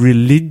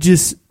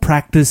religious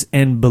practice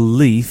and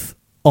belief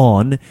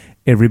on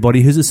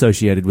everybody who's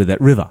associated with that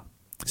river.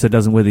 So it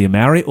doesn't whether you're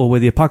Maori or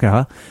whether you're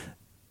Pākehā,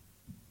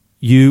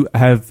 you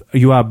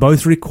are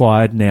both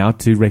required now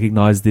to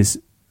recognise this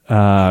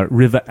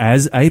river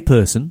as a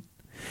person.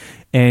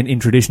 And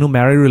in traditional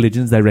Maori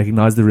religions, they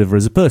recognise the river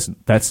as a person.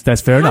 That's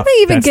fair enough. How do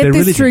they even That's get their this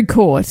religion. through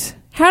court?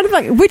 How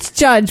did which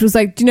judge was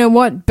like, do you know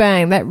what?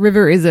 Bang, that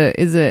river is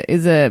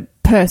a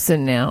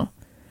person now.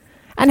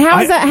 And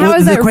how is that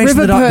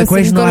river person the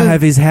question I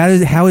have is how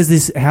is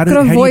this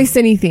voice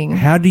anything?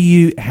 How do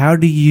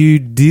you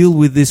deal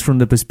with this from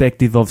the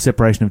perspective of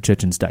separation of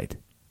church and state?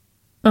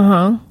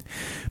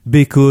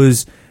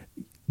 Because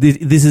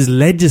this is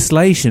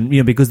legislation,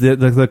 because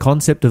the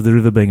concept of the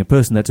river being a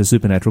person, that's a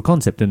supernatural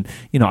concept. And,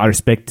 I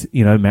respect,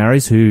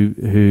 Maoris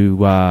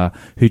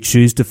who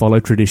choose to follow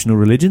traditional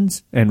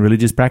religions and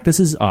religious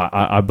practices.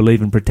 I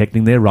believe in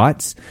protecting their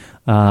rights,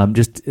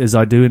 just as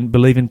I do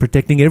believe in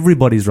protecting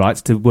everybody's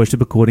rights to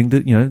worship according to,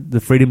 the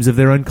freedoms of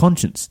their own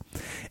conscience.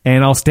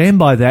 And I'll stand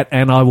by that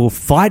and I will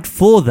fight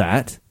for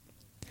that.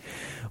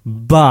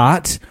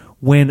 But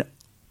when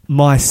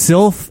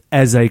myself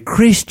as a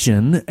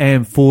Christian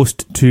am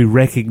forced to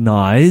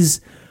recognize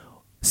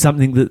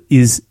something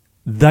that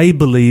they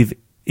believe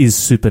is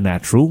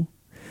supernatural,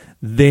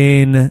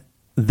 then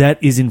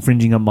that is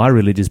infringing on my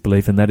religious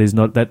belief, and that's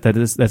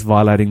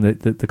violating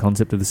the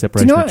concept of the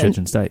separation of church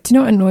and state. Do you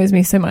know what annoys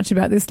me so much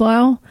about this,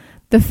 Lyle?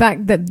 The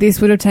fact that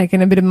this would have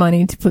taken a bit of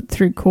money to put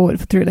through court,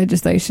 through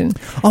legislation.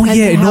 Oh,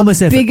 yeah,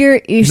 enormous effort. Bigger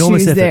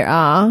issues there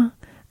are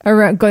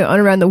going on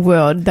around the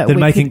world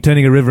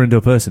turning a river into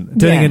a person,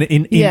 turning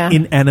an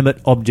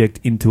inanimate object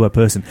into a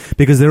person,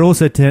 because they're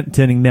also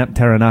turning Mount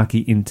Taranaki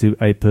into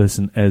a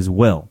person as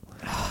well.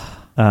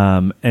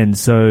 And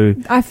so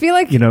I feel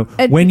like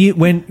when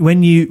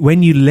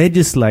you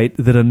legislate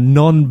that a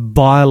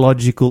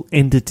non-biological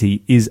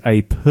entity is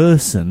a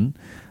person,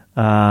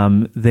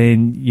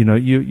 then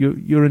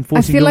you're enforcing.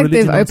 I feel your like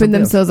they've religion on opened somebody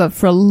themselves up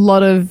for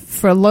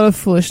a lot of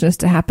foolishness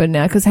to happen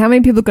now. Because how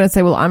many people are going to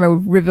say, "Well, I'm a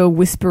river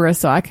whisperer,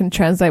 so I can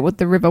translate what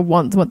the river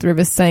wants, what the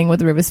river's saying, what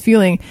the river's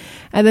feeling,"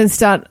 and then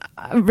start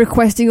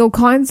requesting all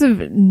kinds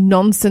of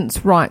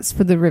nonsense rights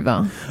for the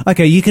river.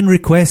 Okay, you can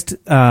request,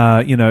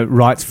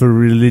 rights for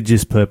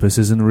religious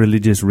purposes and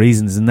religious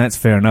reasons, and that's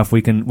fair enough.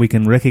 We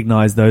can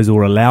recognise those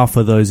or allow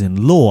for those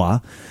in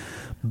law.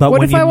 But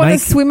what if I want to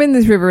swim in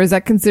this river? Is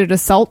that considered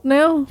assault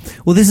now?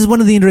 Well, this is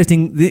one of the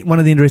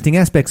interesting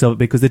aspects of it,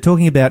 because they're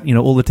talking about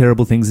all the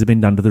terrible things that have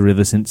been done to the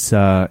river since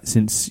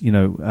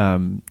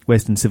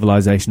Western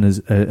civilization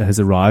has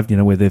arrived.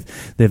 Where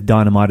they've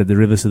dynamited the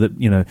river so that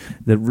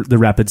the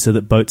rapids so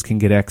that boats can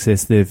get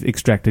access. They've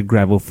extracted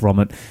gravel from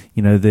it.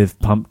 They've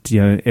pumped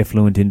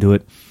effluent into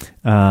it.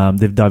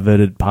 They've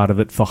diverted part of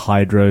it for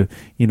hydro.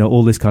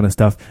 All this kind of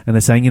stuff. And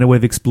they're saying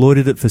we've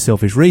exploited it for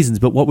selfish reasons.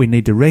 But what we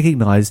need to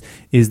recognise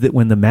is that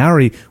when the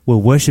Maori were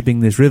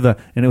worshipping this river,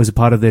 and it was a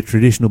part of their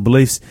traditional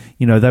beliefs,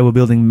 they were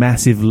building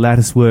massive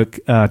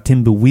latticework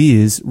timber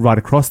weirs right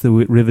across the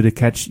river to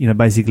catch,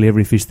 basically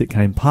every fish that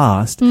came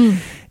past.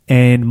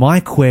 And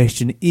my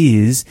question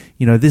is,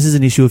 this is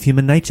an issue of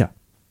human nature.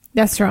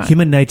 That's right.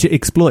 Human nature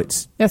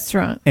exploits. That's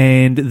right.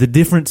 And the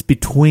difference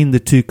between the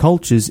two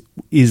cultures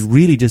is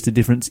really just a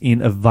difference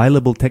in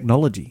available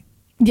technology.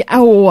 Yeah,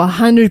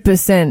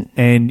 100%.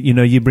 And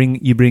you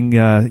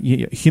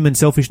bring human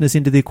selfishness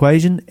into the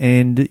equation,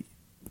 and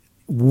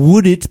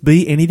would it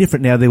be any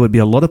different? Now, there would be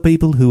a lot of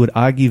people who would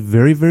argue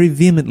very, very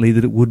vehemently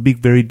that it would be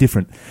very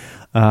different.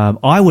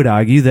 I would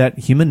argue that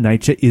human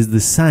nature is the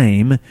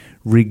same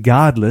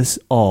regardless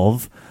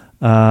of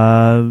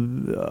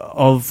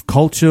of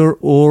culture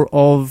or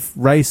of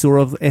race or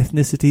of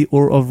ethnicity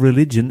or of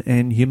religion,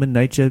 and human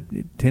nature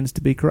tends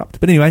to be corrupt.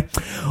 But anyway,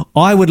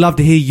 I would love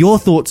to hear your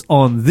thoughts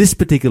on this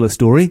particular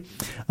story.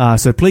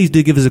 So please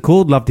do give us a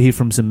call. I'd love to hear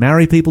from some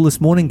Maori people this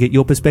morning. Get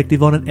your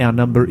perspective on it. Our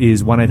number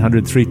is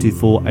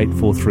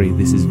 1-800-324-843.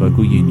 This is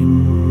Vocal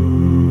Union.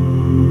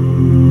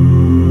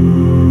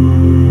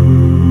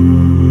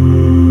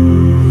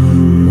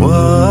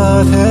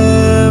 What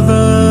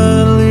heavenly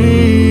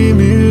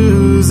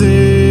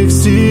music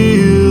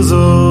steals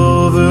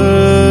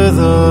over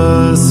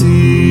the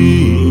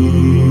sea,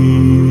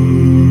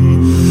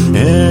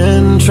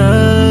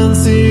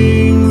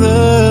 entrancing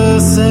the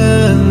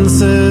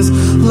senses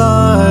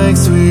like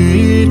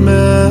sweet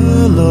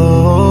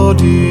melody.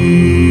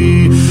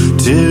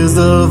 'Tis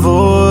the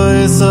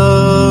voice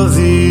of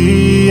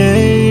the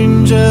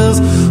angels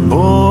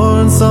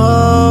borne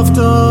soft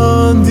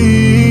on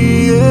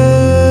the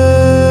air.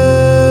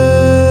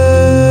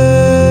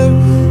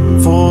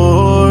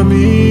 For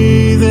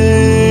me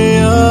they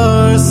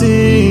are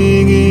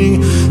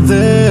singing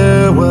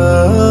their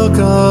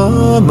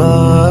welcome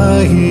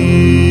I hear.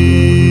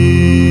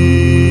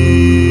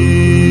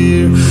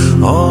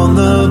 On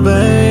the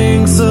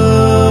banks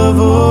of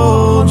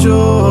old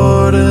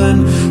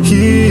Jordan,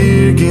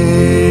 here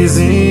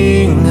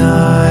gazing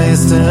I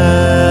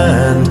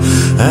stand,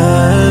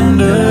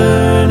 and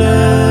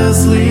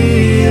earnestly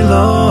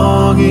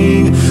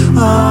longing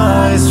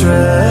I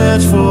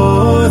stretch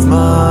forth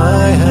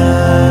my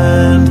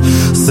hand.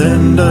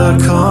 Send a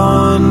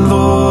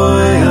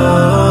convoy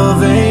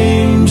of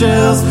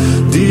angels,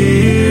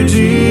 dear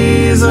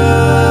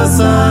Jesus,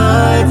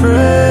 I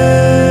pray.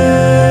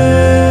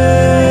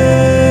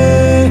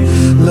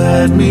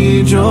 Let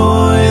me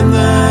join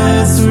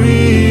that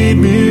sweet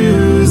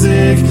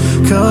music.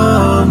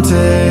 Come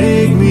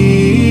take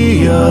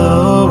me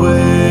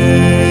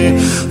away.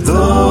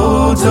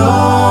 Though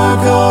dark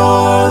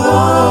are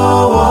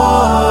the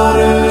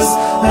waters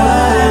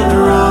and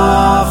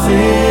rough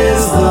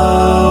is the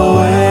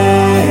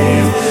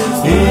wave,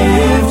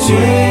 if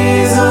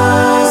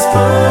Jesus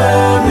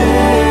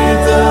permit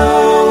the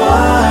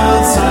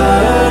wild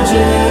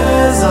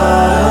surges,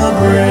 I'll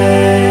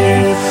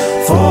brave.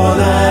 For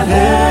that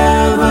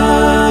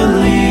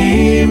heavenly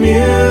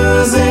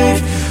music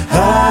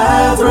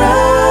hath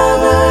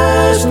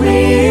ravished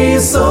me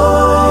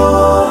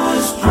so,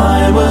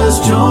 I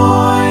must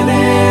join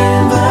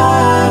in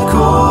that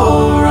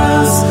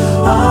chorus.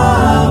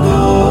 I'll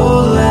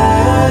go,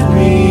 let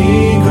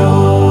me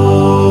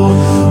go.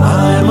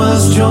 I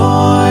must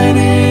join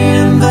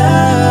in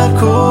that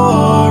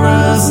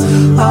chorus.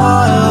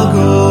 I'll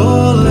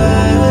go,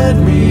 let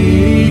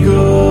me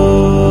go.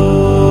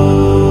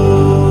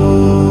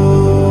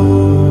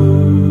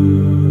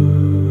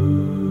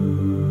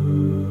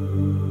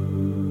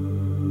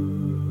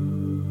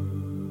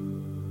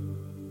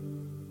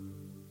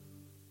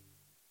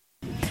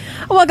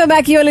 Welcome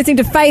back. You're listening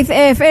to Faith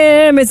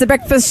FM. It's the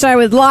breakfast show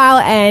with Lyle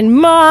and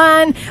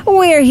Mon.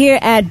 We're here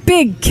at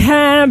Big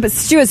Camp,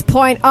 Stewart's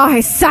Point. Oh,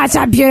 it's such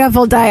a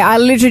beautiful day. I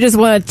literally just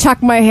want to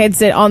chuck my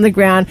headset on the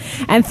ground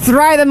and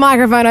throw the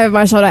microphone over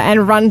my shoulder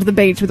and run to the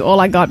beach with all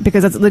I got,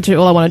 because that's literally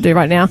all I want to do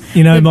right now.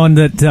 You know, Mon,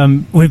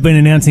 that we've been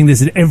announcing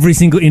this at every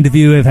single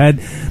interview we've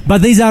had,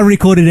 but these are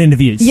recorded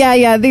interviews.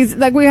 Yeah. These,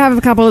 like, we have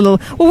a couple of little.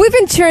 Well, we've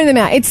been cheering them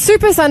out. It's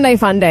Super Sunday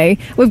Fun Day.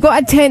 We've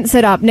got a tent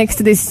set up next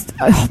to this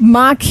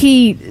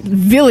marquee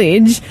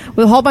village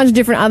with a whole bunch of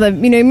different other,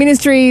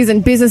 ministries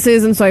and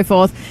businesses and so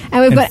forth.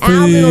 And we've got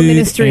our little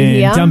ministry and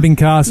here. Jumping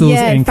castles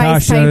and car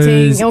face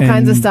painting, shows all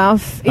kinds of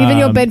stuff. Even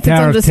your bed fits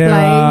Tower on of display.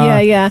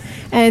 Terror. Yeah.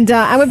 And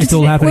we've It's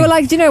all happening. we were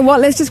like, do you know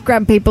what? Let's just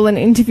grab people and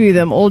interview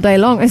them all day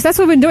long. And so that's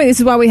what we've been doing. This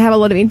is why we have a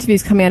lot of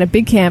interviews coming out of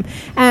Big Camp,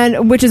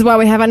 and which is why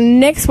we have our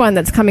next one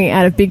that's coming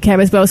out of Big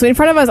Camp as well. So in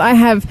front of us, I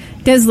have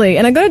Desley,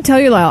 and I got to tell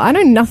you, Lyle, I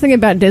know nothing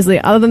about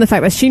Desley other than the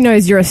fact that she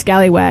knows you're a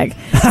scallywag.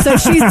 So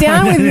she's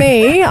down with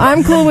me.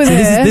 I'm cool with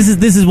her.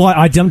 This is why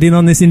I jumped in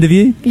on this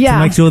interview. Yeah. To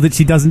make sure that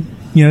she doesn't,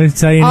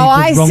 say any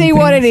I wrong see things.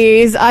 what it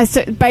is.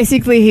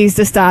 Basically, he's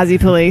the Stasi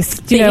police.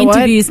 Do you The know what?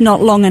 interview's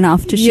not long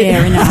enough to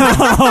share in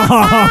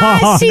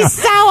it. She's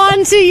so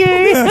onto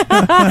you.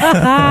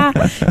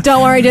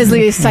 Don't worry,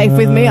 Desley is safe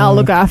with me. I'll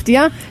look after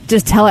you.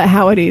 Just tell it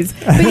how it is.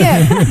 But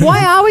yeah,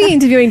 why are we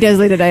interviewing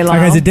Desley today, Lyle?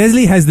 Okay, so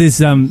Desley has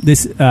this.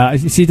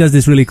 She does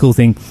this really cool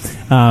thing.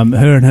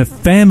 Her and her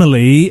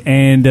family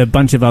and a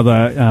bunch of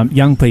other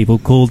young people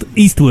called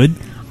Eastwood.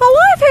 Oh,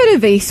 I've heard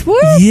of Eastwood.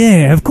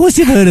 Yeah, of course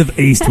you've heard of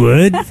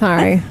Eastwood.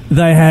 Sorry.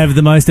 They have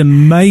the most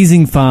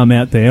amazing farm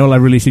out there. Well, I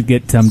really should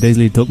get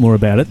Desley to talk more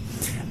about it.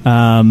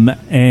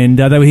 And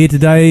they were here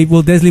today.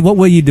 Well, Desley, what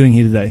were you doing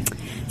here today?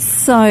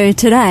 So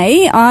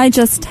today, I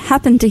just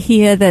happened to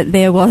hear that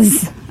there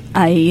was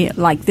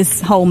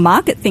this whole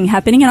market thing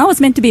happening, and I was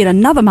meant to be at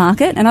another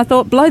market, and I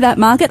thought, blow that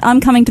market, I'm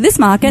coming to this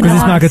market. Because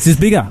this market's just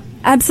bigger.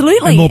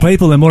 Absolutely. And more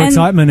people and more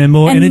excitement and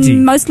more energy.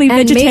 Mostly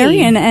And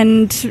vegetarian, me.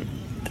 and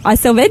I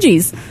sell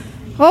veggies.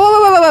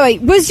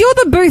 Wait. Was your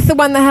the booth the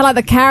one that had like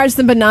the carrots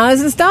and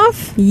bananas and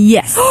stuff?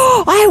 Yes.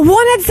 I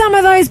wanted some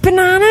of those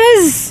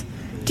bananas.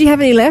 Do you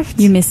have any left?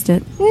 You missed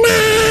it.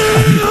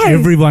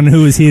 Everyone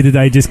who was here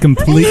today just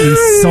completely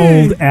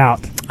sold out.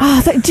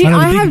 Oh,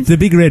 The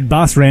big red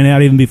bus ran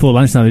out even before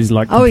lunchtime. It was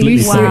like Oh, completely you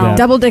sold out.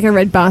 double-decker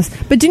red bus.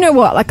 But do you know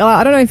what? Like,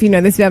 I don't know if you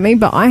know this about me,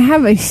 but I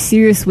have a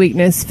serious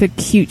weakness for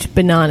cute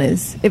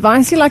bananas. If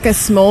I see like a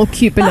small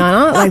cute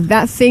banana, like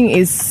that thing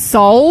is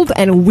sold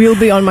and will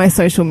be on my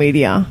social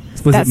media.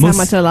 Was That's it how mousse?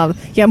 much I love.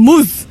 Yeah,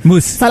 mousse.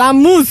 Mousse.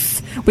 Salam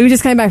mousse. We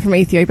just came back from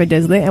Ethiopia,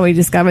 Desley, and we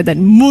discovered that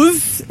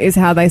mousse is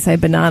how they say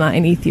banana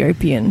in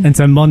Ethiopian. And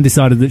so Mon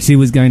decided that she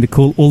was going to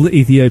call all the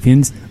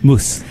Ethiopians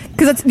mousse.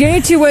 Because that's the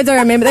only two words I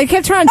remember. They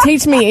kept trying to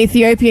teach me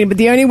Ethiopian, but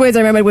the only words I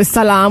remembered was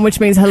salam, which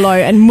means hello,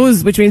 and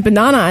muz, which means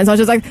banana. And so I was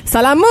just like,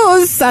 salam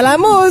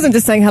muz, and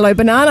just saying hello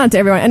banana to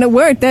everyone. And it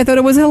worked. They thought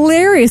it was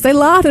hilarious. They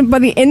laughed, and by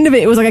the end of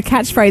it, it was like a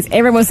catchphrase.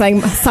 Everyone was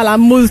saying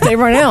salam muz to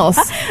everyone else.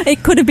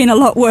 It could have been a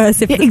lot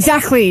worse. If Yeah,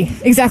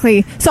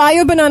 exactly. So are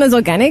your bananas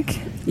organic?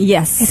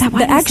 Yes. Is that why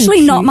They're they're so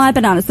actually not cute? my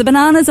bananas. The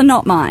bananas are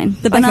not mine.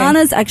 The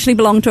bananas actually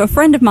belong to a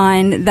friend of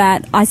mine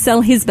that I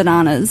sell his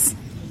bananas.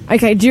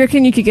 Okay, do you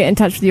reckon you could get in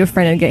touch with your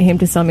friend and get him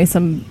to sell me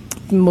some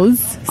muz?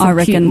 Some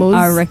I cute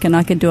muz? reckon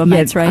I could do a Yeah,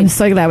 mate's I'm rate.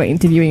 so glad we're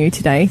interviewing you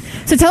today.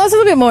 So tell us a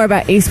little bit more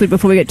about Eastwood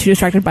before we get too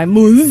distracted by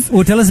muz.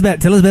 Well, tell us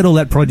about all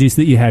that produce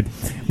that you had.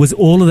 Was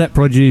all of that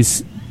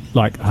produce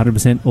like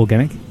 100%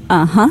 organic?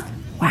 Uh-huh.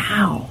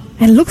 Wow.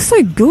 And it looks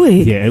so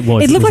good. Yeah, it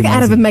was. It looked was like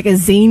out of a amazing.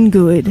 magazine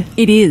good.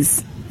 It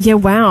is. Yeah,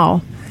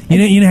 wow.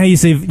 You know how you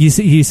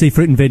see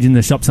fruit and veg in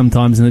the shop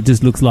sometimes, and it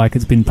just looks like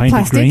it's been painted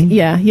Plastic? green.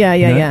 Yeah.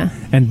 you know?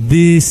 And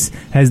this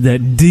has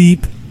that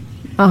deep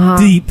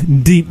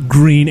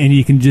green, and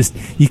you can just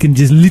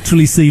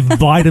literally see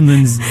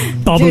vitamins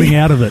bubbling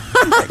out of it.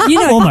 You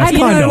know, Almost, you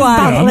kind know of.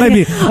 why?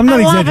 Maybe I'm not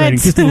I love exaggerating,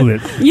 it. just a little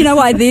bit. You know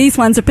why these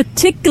ones are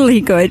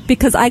particularly good?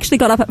 Because I actually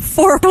got up at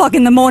 4 o'clock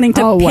in the morning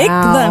to pick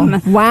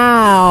them.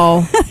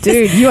 Wow.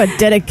 Dude, you are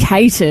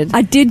dedicated.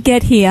 I did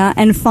get here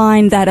and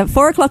find that at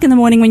 4 o'clock in the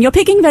morning, when you're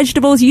picking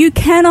vegetables, you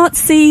cannot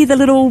see the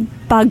little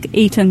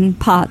bug-eaten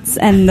parts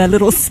and the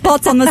little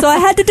spots on them. So I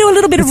had to do a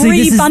little bit of See,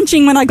 this is-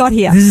 rebunching when I got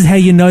here. This is how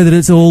you know that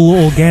it's all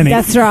organic.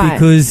 That's right.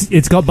 Because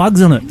it's got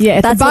bugs on it. Yeah,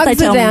 if That's the what they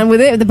bugs are tell me. down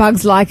with it, if the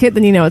bugs like it,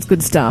 then you know it's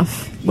good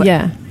stuff.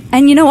 Yeah.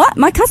 And you know what?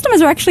 My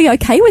customers are actually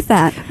okay with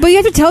that. But you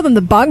have to tell them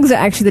the bugs are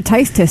actually the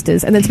taste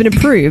testers, and it's been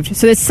approved,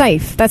 so they're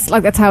safe. That's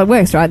how it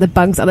works, right? The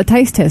bugs are the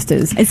taste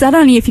testers. Is that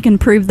only if you can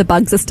prove the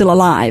bugs are still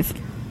alive?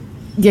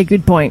 Yeah,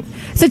 good point.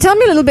 So tell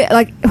me a little bit,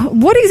 like,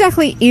 what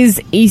exactly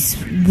is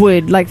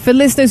Eastwood? Like, for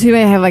listeners who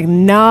may have like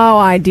no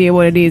idea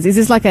what it is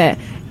this like a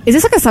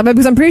suburb?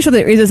 Because I'm pretty sure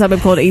there is a suburb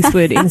called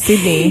Eastwood in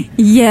Sydney.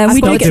 Yeah, we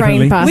spelled do get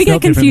differently. we Spelled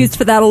get confused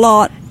for that a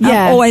lot.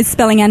 Yeah. Always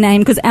spelling our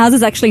name because ours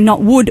is actually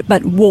not Wood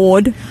but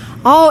Ward.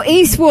 Oh,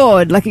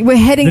 Eastwood. Like, we're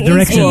heading The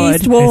direction. eastward.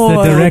 It's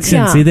the direction.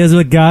 Yeah. See, there's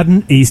a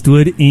garden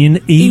Eastwood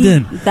in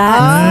Eden.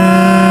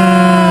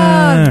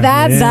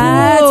 That's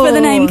That's cool. where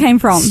the name came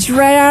from.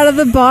 Straight out of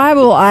the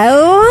Bible. I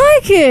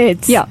like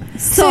it. Yeah.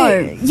 So,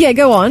 yeah,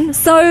 go on.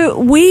 So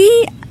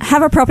we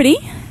have a property,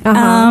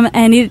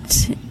 and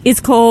it is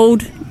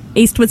called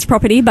Eastwood's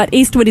property, but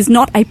Eastwood is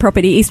not a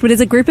property. Eastwood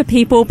is a group of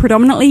people,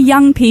 predominantly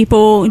young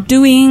people,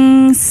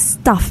 doing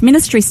stuff,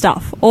 ministry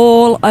stuff,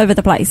 all over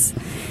the place.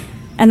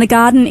 And the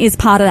garden is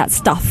part of that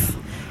stuff.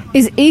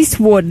 Is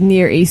Eastwood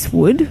near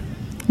Eastwood?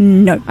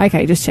 No.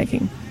 Okay, just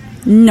checking.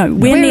 No.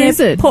 We're Where near is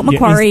it? Port Yeah,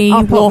 Macquarie,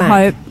 Port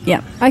Wallhope.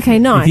 Yeah. Okay,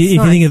 nice. If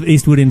you think of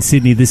Eastwood in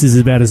Sydney, this is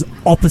about as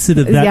opposite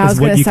of that I was as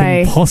what gonna you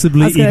say, can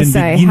possibly I was gonna even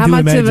say, begin how to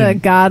much imagine. of a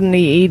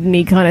gardeny,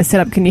 Edeny kind of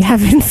setup can you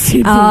have in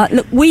Sydney?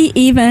 Look, we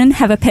even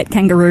have a pet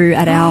kangaroo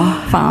at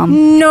our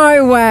farm.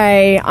 No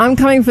way. I'm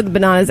coming for the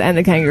bananas and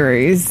the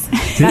kangaroos.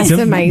 That's So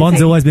amazing.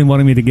 Mon's always been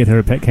wanting me to get her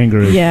a pet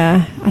kangaroo,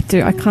 Yeah, I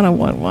do. I kind of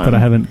want one. but I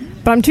haven't.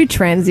 But I'm too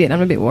transient.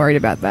 I'm a bit worried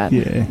about that.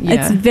 Yeah.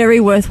 It's very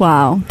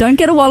worthwhile. Don't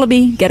get a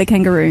wallaby, get a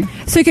kangaroo.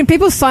 So can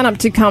people sign up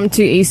to come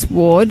to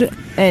Eastwood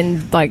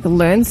and like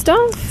learn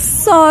stuff?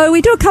 So we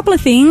do a couple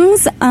of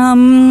things.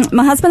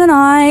 My husband and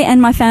I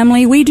and my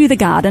family, we do the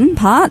garden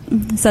part.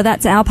 So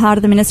that's our part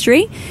of the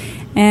ministry.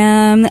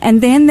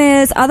 And then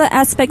there's other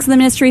aspects of the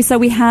ministry. So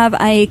we have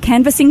a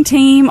canvassing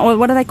team, or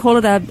what do they call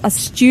it? A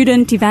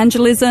student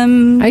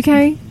evangelism.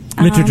 Okay.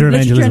 Literature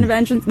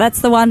evangelism.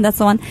 That's the one.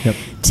 Yep.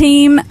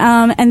 Team,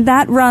 and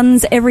that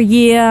runs every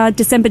year,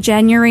 December,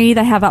 January.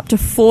 They have up to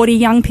 40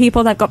 young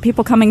people. They've got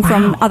people coming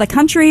from other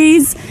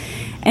countries.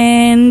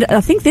 And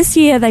I think this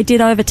year they did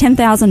over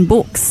 10,000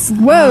 books.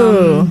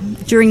 Whoa.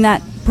 During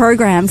that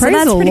program. Praise so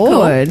that's the pretty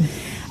Lord. cool.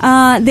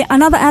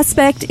 Another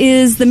aspect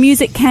is the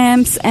music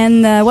camps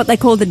and what they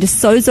call the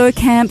DeSozo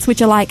camps,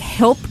 which are like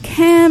help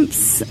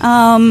camps,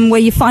 where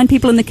you find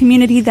people in the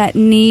community that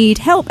need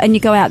help and you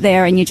go out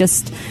there and you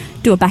just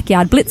do a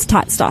backyard blitz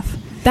type stuff.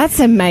 That's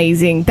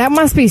amazing. That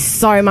must be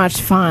so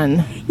much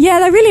fun. Yeah,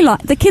 they really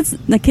like the kids.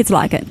 The kids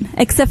like it,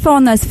 except for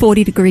on those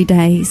 40-degree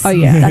days. Oh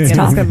yeah, That's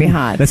tough. going to be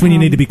hard. That's when you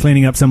need to be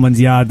cleaning up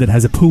someone's yard that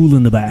has a pool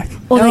in the back.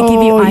 Or they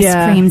give you Oh, ice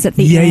yeah. creams at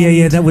the Yeah,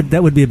 end. yeah.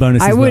 That would be a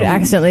bonus. I as would well.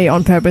 accidentally,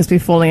 on purpose, be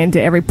falling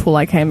into every pool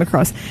I came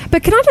across.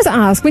 But can I just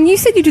ask, when you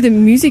said you do the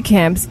music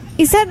camps,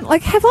 is that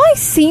like, have I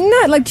seen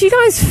that? Like, do you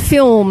guys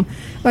film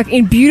like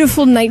in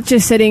beautiful nature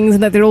settings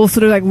and that they're all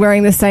sort of like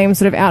wearing the same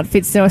sort of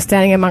outfits, you know,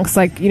 standing amongst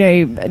like, you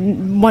know,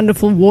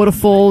 wonderful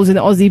waterfalls in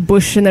the Aussie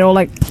bush, and they're all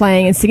like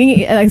playing and singing?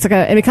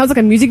 It becomes like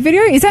a music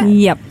video. Is that?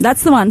 Yep,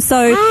 that's the one.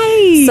 So,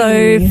 Hey!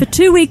 so for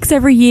 2 weeks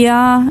every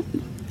year,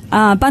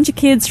 a bunch of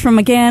kids from,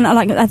 again,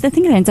 I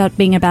think it ends up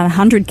being about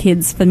 100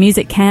 kids for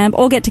music camp,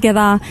 all get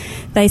together.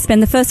 They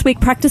spend the first week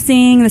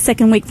practicing. The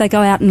second week they go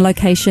out in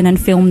location and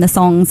film the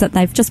songs that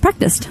they've just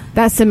practiced.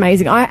 That's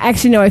amazing. I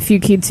actually know a few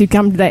kids who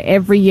come to that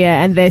every year,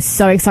 and they're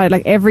so excited.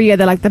 Like every year,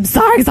 they're like, "I'm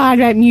so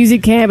excited about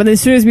music camp," and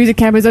as soon as music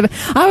camp is over,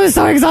 I was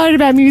so excited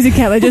about music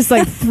camp. They're just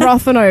like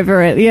frothing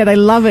over it. Yeah, they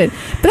love it.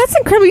 But that's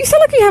incredible. You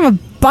sound like you have a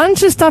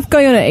bunch of stuff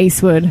going on at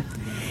Eastwood.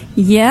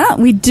 Yeah,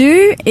 we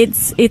do.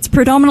 It's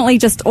predominantly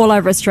just all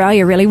over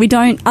Australia, really. We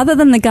don't, other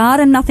than the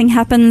garden, nothing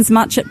happens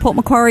much at Port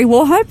Macquarie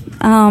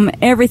Wauchope.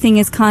 Everything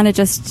is kind of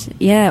just,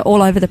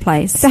 all over the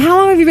place. So, how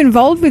long have you been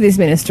involved with this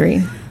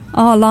ministry?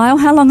 Oh, Lyle,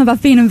 how long have I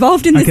been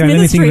involved in this Okay,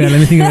 ministry? let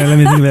me think about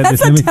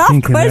this. That's a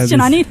tough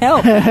question. I need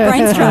help.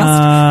 Brains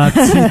trust.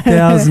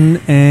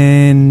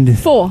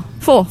 2004.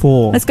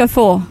 Four. Let's go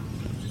 4.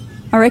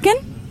 I reckon.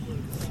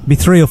 Be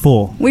 3 or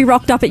 4. We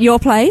rocked up at your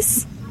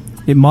place.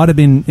 It might have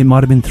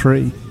been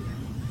 3.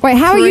 Wait,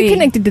 how are 3. you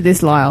connected to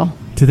this, Lyle?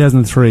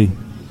 2003.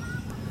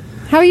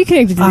 How are you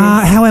connected to this?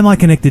 How am I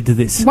connected to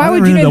this? Why I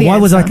don't would you know remember. the Why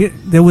was I? answer?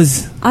 There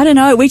was. I don't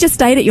know. We just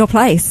stayed at your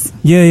place.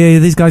 Yeah.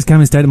 These guys came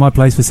and stayed at my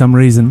place for some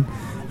reason,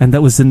 and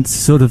that was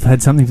sort of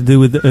had something to do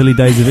with the early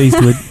days of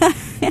Eastwood.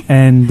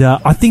 And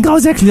I think I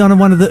was actually on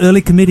one of the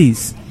early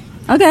committees.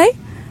 Okay.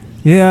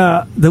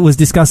 Yeah, that was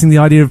discussing the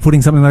idea of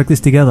putting something like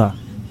this together.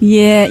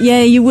 Yeah,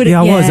 you would.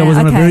 Yeah, I was. I was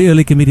on a okay. very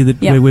early committee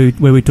that Yep.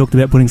 where we talked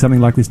about putting something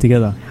like this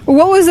together.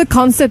 What was the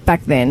concept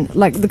back then?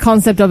 Like the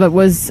concept of it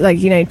was like,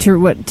 you know,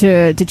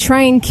 to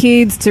train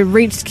kids, to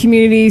reach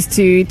communities,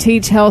 to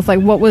teach health.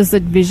 Like, what was the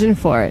vision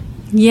for it?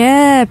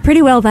 Yeah,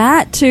 pretty well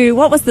that.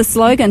 What was the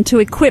slogan? To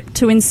equip,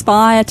 to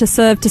inspire, to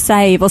serve, to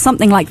save, or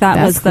something like that.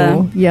 That's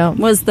cool.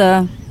 Was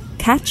the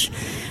catch.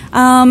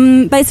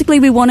 Basically,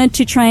 we wanted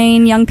to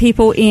train young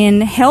people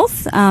in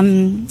health,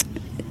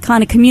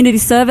 kind of community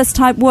service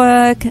type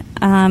work,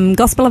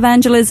 gospel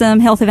evangelism,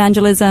 health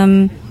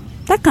evangelism,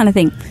 that kind of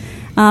thing.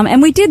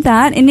 And we did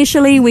that.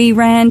 Initially, we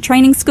ran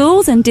training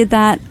schools and did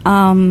that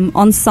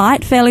on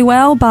site fairly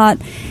well, but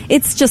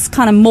it's just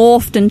kind of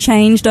morphed and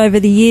changed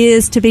over the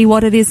years to be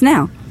what it is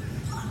now.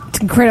 It's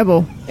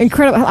incredible.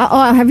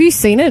 Have you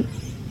seen it?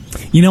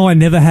 You know, I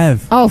never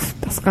have. Oh,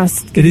 that's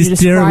gosh, It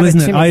is terrible,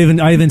 isn't it?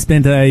 I even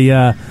spent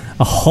a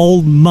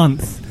whole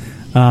month.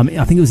 I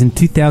think it was in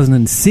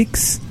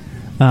 2006.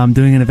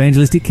 Doing an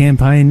evangelistic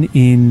campaign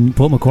in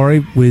Port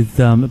Macquarie with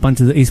a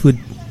bunch of the Eastwood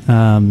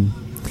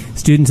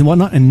students and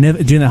whatnot, and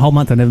during that whole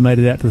month I never made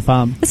it out to the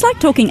farm. It's like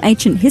talking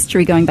ancient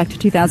history going back to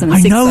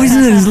 2006. I know, though.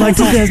 isn't it? It's like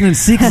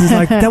 2006. It's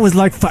like that was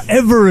like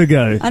forever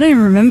ago. I don't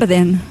even remember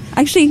then.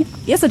 Actually,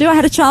 yes, I do. I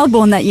had a child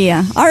born that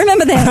year. I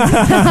remember then.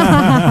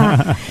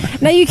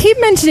 Now, you keep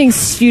mentioning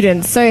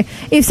students. So,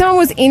 if someone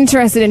was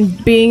interested in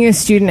being a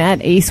student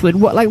at Eastwood,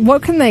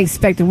 what can they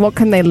expect and what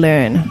can they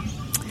learn?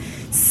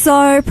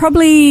 So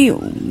probably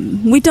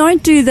we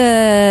don't do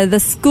the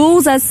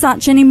schools as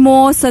such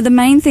anymore. So the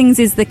main things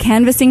is the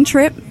canvassing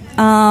trip.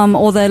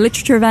 Or the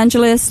literature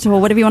evangelist,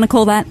 or whatever you want to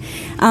call that.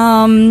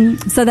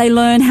 So they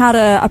learn how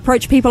to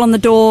approach people on the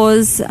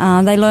doors.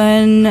 They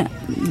learn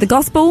the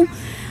gospel,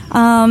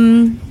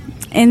 and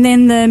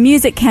then the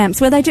music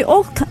camps where they do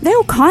all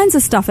kinds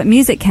of stuff at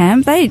music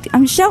camp.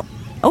 I'm sure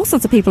all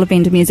sorts of people have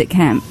been to music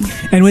camp.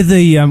 And with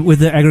the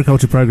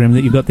agriculture program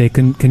that you've got there,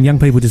 can young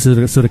people just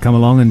sort of come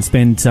along and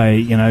spend,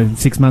 say,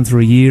 6 months or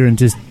a year and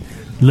just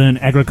learn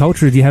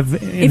agriculture? Do you have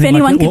if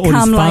anyone could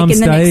come like in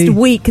the next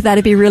week,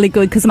 that'd be really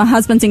good, because my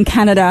husband's in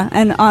Canada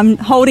and I'm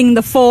holding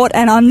the fort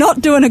and I'm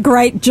not doing a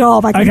great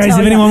job. I can Okay, tell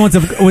so if you. anyone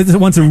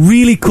wants a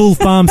really cool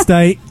farm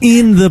stay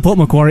in the Port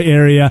Macquarie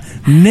area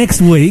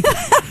next week,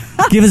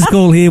 give us a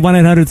call here.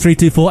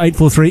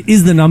 1-800-324-843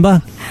 is the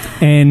number,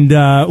 and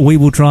we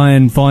will try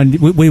and find.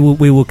 We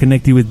will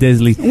connect you with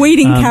Desley.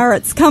 Weeding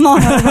carrots, come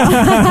on.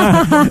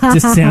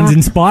 Just sounds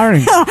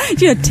inspiring.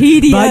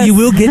 Tedious. But you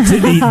will get to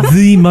eat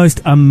the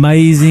most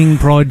amazing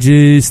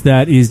produce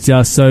that is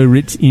just so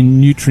rich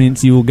in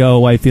nutrients. You will go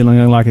away feeling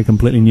like a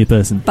completely new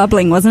person.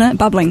 Bubbling, wasn't it?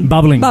 Bubbling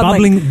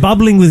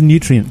Bubbling with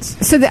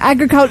nutrients. So the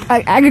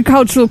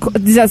agricultural,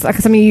 is that like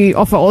something you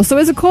offer also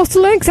as a course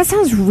to learn? Because that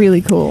sounds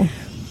really cool.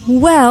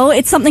 Well,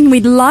 it's something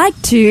we'd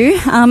like to.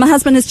 My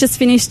husband has just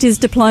finished his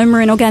diploma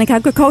in organic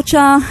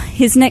agriculture.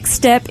 His next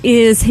step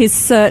is his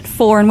Cert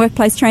 4 in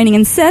workplace training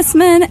and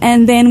assessment,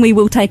 and then we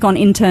will take on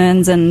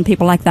interns and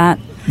people like that.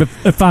 But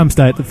a farm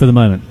stay for the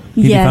moment.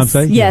 Yes, Farm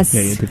Stay? yes.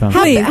 Yeah, Hibby Farm.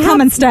 Please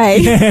come and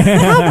stay.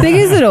 How big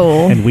is it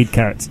all? And wheat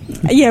carrots.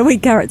 Yeah,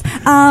 wheat carrots.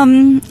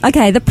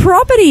 Okay, the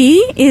property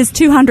is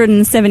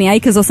 270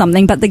 acres or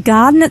something, but the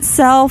garden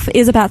itself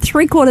is about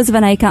 3/4 of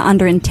an acre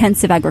under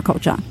intensive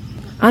agriculture.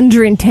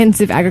 Under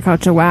intensive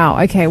agriculture. Wow.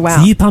 Okay. Wow.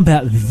 So you pump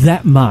out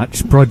that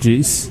much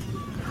produce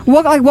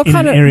What in kind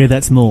an of area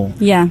that small.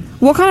 Yeah.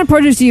 what kind of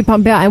produce do you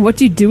pump out, and what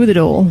do you do with it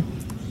all?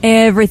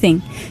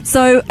 Everything.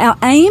 So our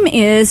aim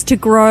is to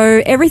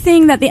grow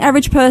everything that the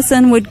average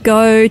person would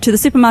go to the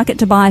supermarket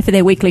to buy for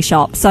their weekly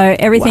shop. So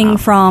everything Wow.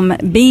 from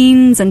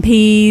beans and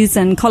peas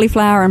and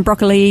cauliflower and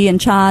broccoli and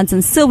chards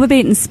and silver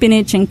beet and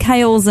spinach and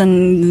kales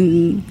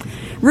and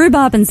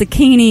rhubarb and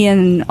zucchini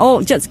and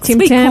all just Tim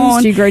sweet Tams?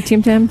 corn. Do you grow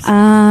Tim Tams?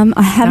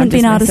 I haven't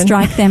just been able to messing.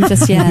 strike them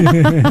just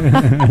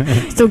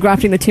yet. Still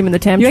grafting the Tim and the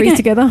Tam You trees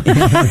reckon-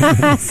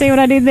 together. See what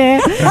I did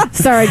there?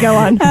 Sorry, go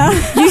on.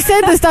 You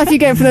said the stuff you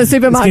get from the It's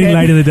getting supermarket.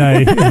 late in the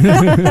day.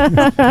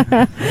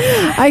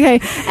 Okay,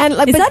 and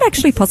Is that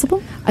actually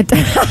possible?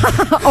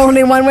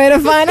 only one way to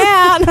find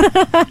out.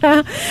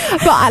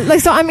 But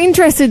so I'm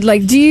interested.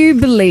 Like, do you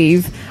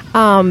believe?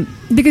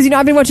 Because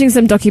I've been watching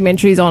some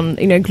documentaries on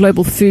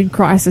global food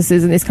crises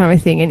and this kind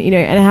of thing, and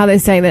and how they're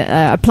saying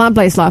that a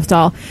plant-based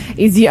lifestyle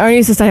is the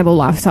only sustainable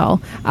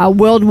lifestyle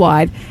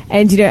worldwide,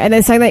 and and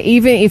they're saying that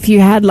even if you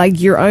had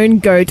like your own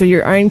goat or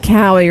your own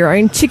cow or your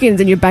own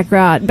chickens in your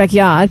backyard,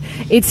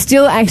 it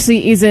still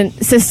actually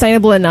isn't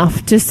sustainable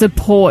enough to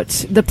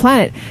support the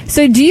planet.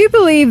 So do you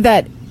believe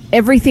that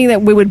everything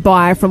that we would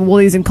buy from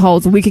Woolies and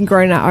Coles we can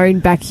grow in our own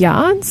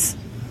backyards?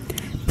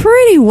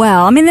 Pretty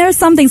well. I mean, there are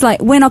some things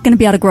like we're not going to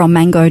be able to grow a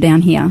mango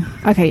down here.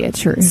 Okay, yeah,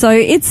 true. So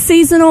it's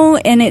seasonal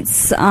and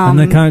it's... And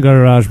they can't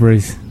grow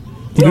raspberries.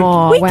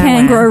 Oh, we wow,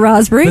 can wow. grow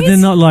raspberries. But they're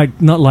not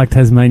like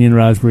Tasmanian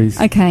raspberries.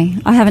 Okay,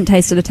 I haven't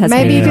tasted a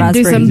Tasmanian Maybe you could do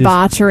raspberry. some Just-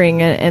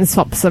 bartering and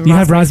swap some You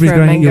have raspberries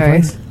for a growing at your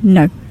mango. place?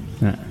 No.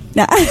 No.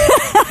 No.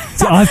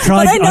 So I've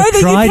tried. But I know I've that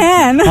you tried,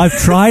 can. I've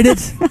tried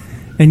it,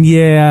 and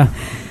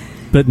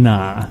but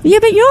nah. Yeah,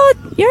 but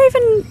you're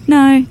even...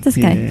 No, that's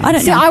okay. Yeah. I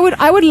don't See, know.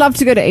 I would love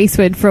to go to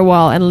Eastwood for a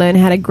while and learn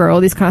how to grow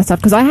all this kind of stuff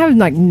because I have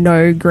like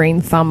no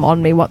green thumb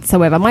on me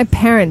whatsoever. My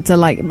parents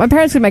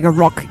could make a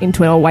rock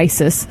into an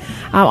oasis.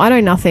 I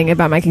know nothing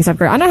about making stuff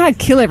grow. I know how to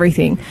kill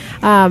everything.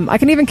 I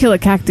can even kill a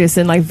cactus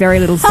in like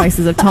very little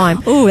spaces of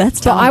time. Oh, that's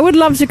But tough. I would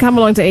love to come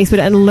along to Eastwood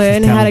and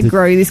learn She's how to talented.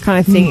 grow this kind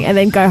of thing and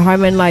then go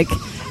home and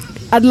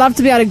I'd love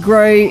to be able to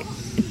grow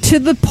to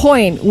the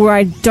point where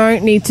I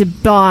don't need to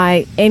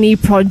buy any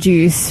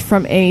produce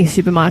from any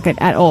supermarket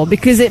at all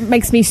because it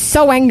makes me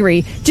so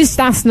angry. Just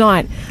last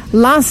night,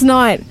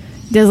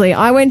 Desley,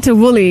 I went to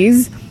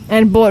Woolies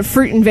and bought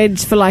fruit and veg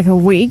for like a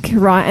week,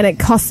 right? And it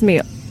cost me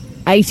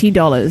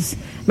 $80.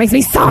 Makes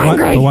me so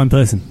angry. For one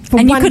person. For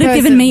and you one could have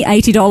given person. me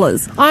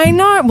 $80. I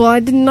know. Well, I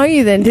didn't know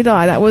you then, did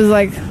I? That was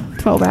like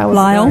 12 hours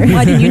Lyle, ago.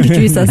 why didn't you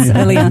introduce us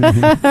earlier?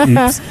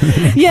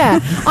 Yeah,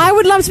 I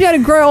would love to be able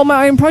to grow all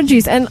my own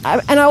produce, and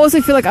I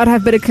also feel like I'd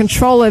have better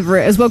control over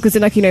it as well, because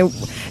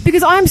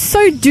because I'm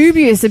so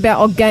dubious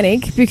about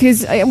organic.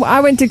 Because I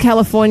went to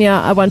California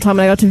at one time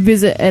and I got to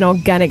visit an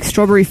organic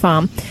strawberry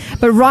farm,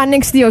 but right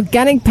next to the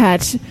organic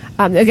patch,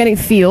 organic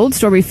field,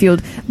 strawberry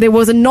field, there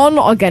was a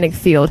non-organic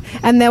field,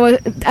 and there were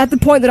at the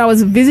point that I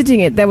was visiting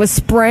it, they were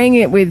spraying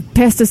it with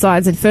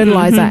pesticides and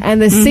fertilizer,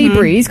 and the sea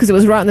breeze, because it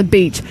was right on the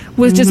beach,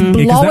 was just Because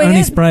they blowing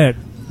only it. spray it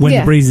when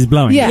Yeah. the breeze is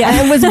blowing. Yeah,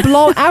 and it was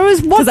blowing. I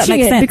was that watching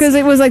makes it sense. because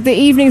it was like the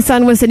evening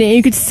sun was setting.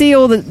 You could see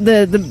all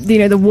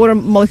the water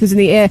molecules in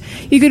the air.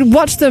 You could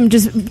watch them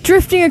just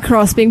drifting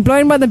across, being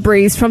blown by the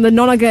breeze from the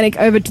non-organic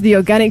over to the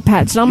organic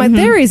patch. And I'm like,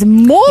 there is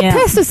more Yeah.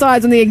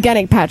 pesticides on the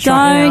organic patch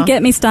right now. Don't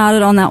get me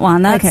started on that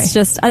one. That's Okay.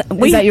 just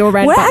Is that your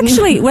red we're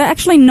button? we're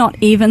actually not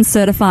even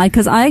certified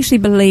because I actually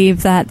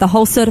believe that the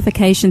whole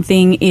certification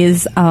thing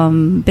is a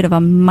bit of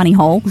a money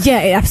hole.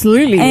 Yeah, it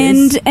absolutely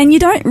is. And you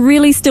don't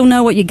really still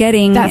know what you're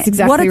getting. That's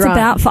exactly what it's right.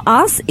 about for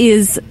us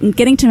is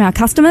getting to know our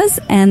customers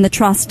and the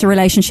trust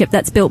relationship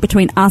that's built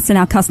between us and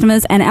our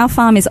customers. And our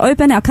farm is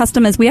open. Our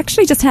customers, we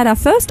actually just had our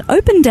first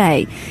open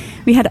day.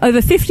 We had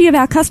over 50 of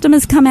our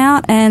customers come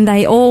out and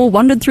they all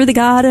wandered through the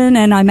garden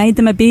and I made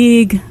them a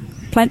big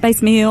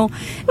plant-based meal.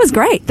 It was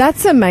great.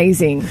 That's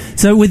amazing.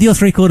 So with your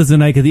 3/4 of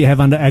an acre that you have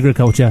under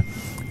agriculture,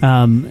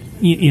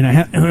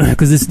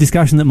 because this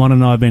discussion that Mon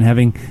and I have been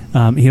having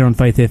here on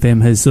Faith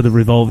FM has sort of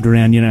revolved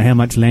around, how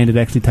much land it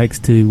actually takes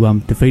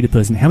to feed a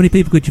person. How many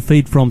people could you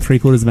feed from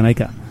 3/4 of an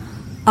acre?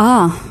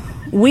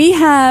 We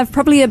have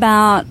probably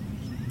about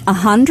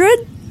 100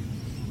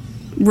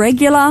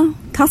 regular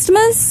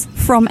customers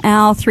from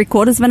our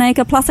 3/4 of an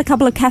acre, plus a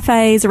couple of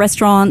cafes,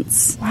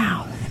 restaurants.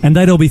 Wow. And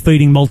they'd all be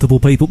feeding multiple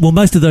people. Well,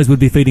 most of those would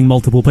be feeding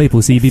multiple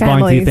people, so you'd be buying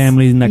for your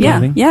Families. families and that kind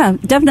of Yeah,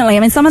 thing. yeah, definitely. I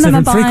mean, some of So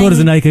them from are buying... 3/4 of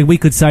an acre, we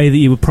could say that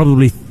you were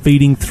probably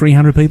feeding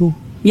 300 people.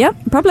 Yep,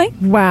 probably.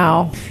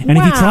 Wow. And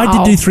if you tried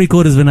to do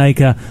 3/4 of an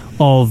acre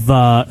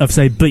of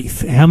say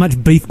beef, how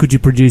much beef could you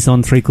produce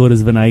on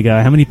 3/4 of an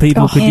acre? How many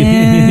people could you?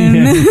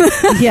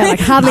 Yeah, like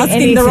hardly Asking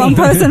anything. the wrong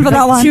person for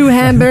that one. 2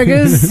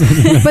 hamburgers.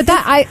 But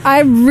that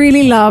I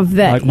really love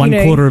that. Like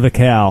 1/4 of a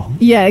cow.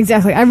 Yeah,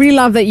 exactly. I really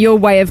love that your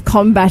way of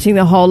combating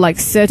the whole like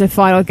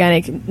certified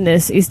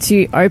organicness is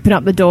to open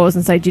up the doors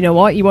and say, do you know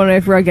what? You want to know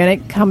if we're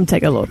organic? Come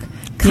take a look.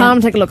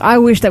 Come take a look. I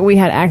wish that we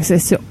had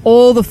access to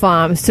all the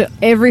farms, to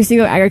every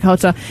single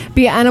agriculture,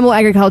 be it animal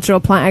agriculture or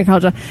plant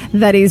agriculture,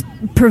 that is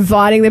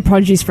providing the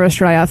produce for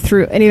Australia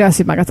through any of our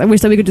supermarkets. I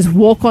wish that we could just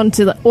walk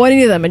onto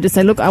any of them and just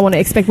say, look, I want to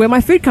expect where my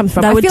food comes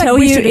from. They would tell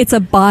you it's a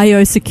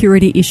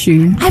biosecurity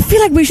issue. I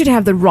feel like we should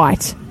have the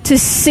right to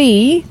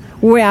see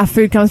where our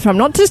food comes from.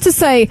 Not just to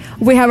say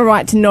we have a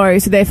right to know,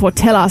 so therefore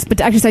tell us, but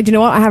to actually say, do you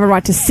know what? I have a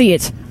right to see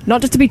it. Not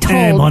just to be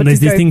told, but there's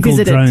to this go thing called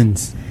visit it.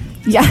 drones.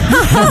 Yeah.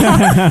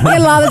 Yeah,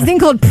 love, there's a thing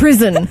called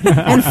prison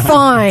and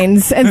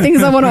fines and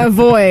things I want to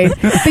avoid.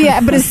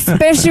 But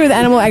especially with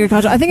animal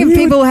agriculture, I think if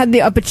people had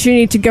the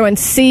opportunity to go and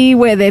see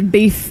where their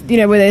beef,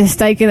 where their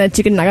steak and their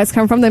chicken nuggets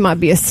come from, they might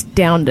be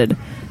astounded.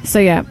 So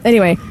yeah,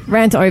 anyway,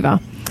 rant over.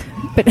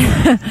 But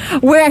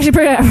we're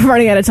actually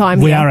running out of time.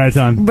 We are out of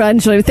time.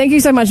 Actually, thank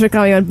you so much for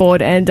coming on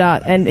board and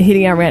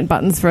hitting our rant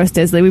buttons for us,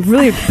 Desley. We've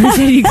really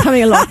appreciated you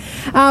coming along.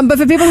 But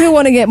for people who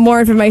want to get more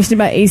information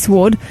about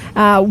Eastwood,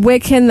 where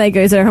can they go?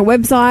 Is there a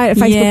website, a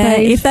Facebook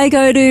page? If they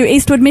go to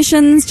Eastwood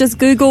Missions, just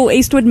Google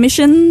Eastwood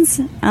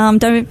Missions.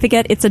 Don't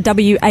forget it's a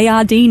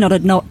WARD, not a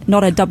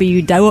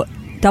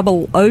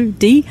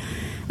WOOD.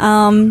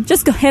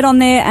 Just go head on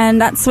there, and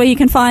that's where you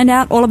can find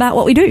out all about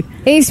what we do.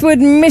 Eastwood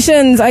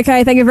Missions.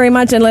 Okay, thank you very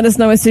much, and let us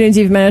know as soon as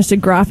you've managed to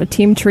graft a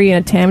Tim tree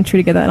and a Tam tree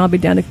together, and I'll be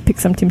down to pick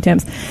some Tim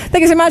Tams.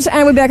 Thank you so much,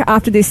 and we'll be back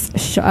after this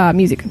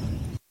music.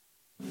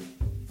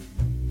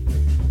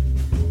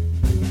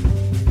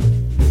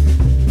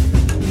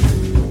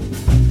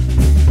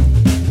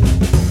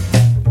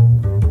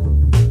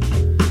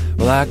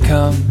 Well, I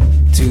come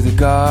to the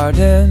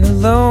garden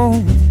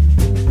alone,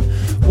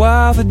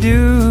 while the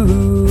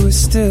dew is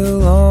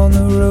still on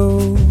the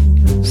roses.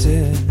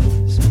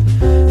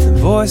 The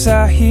voice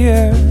I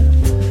hear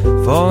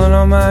falling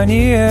on mine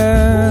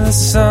ear, the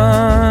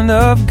Son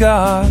of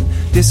God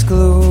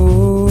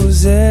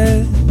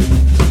discloses.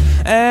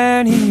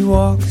 And he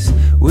walks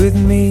with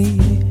me,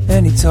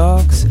 and he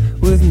talks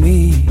with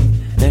me,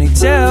 and he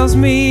tells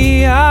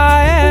me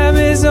I am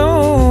his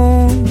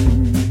own.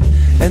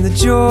 And the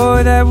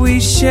joy that we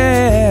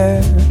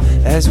share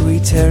as we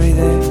tarry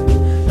there,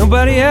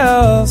 nobody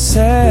else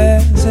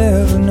has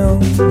ever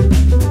known.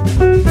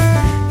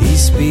 He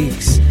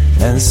speaks,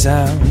 and the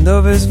sound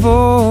of his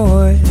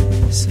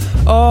voice,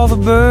 all the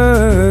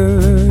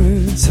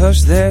birds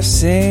hush their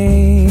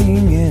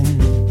singing.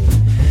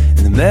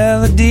 And the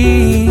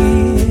melody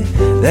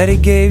that he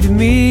gave to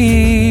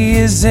me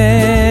is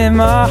in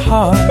my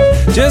heart,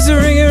 just a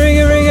ring,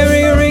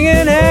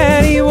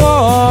 and he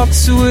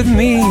walks with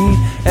me,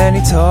 and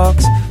he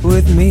talks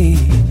with me,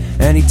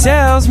 and he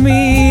tells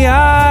me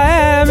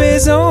I am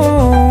his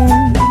own.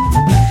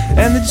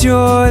 And the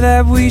joy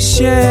that we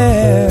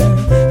share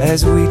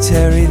as we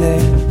tarry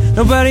there,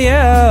 nobody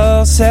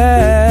else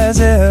has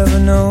ever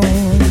known.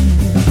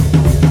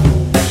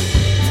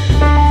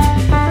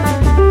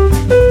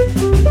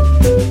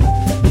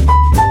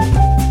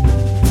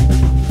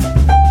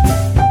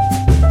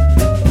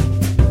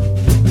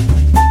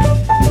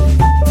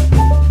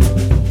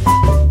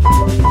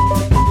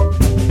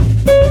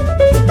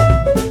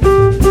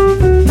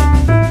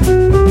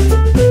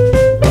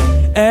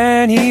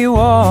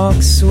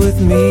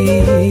 With me,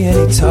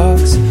 and he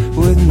talks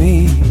with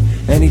me,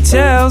 and he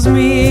tells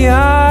me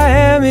I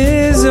am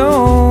his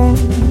own.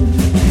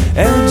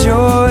 And the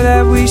joy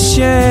that we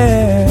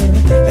share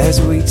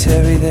as we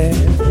tarry there,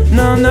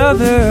 none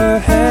other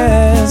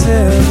has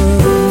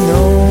ever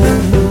known.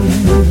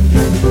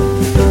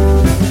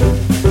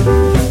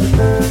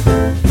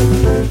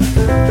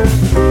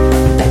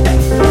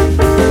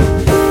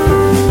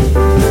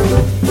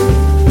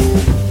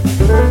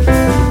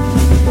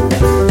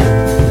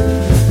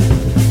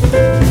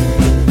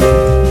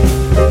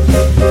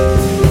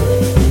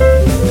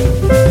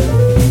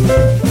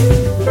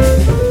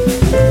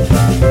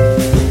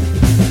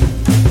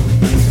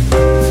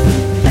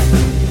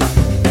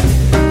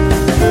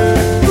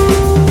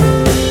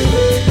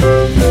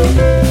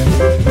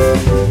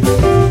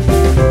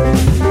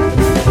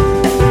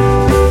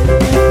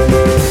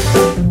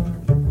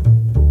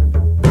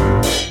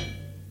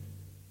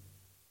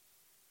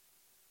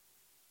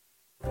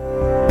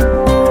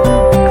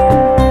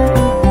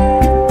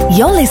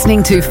 You're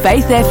listening to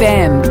Faith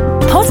FM,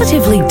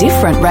 positively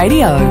different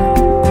radio.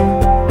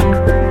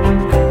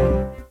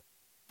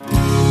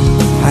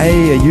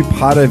 Hey, are you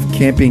part of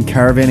camping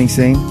caravanning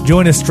scene?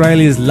 Join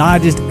Australia's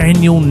largest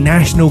annual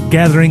national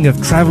gathering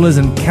of travellers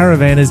and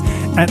caravanners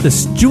at the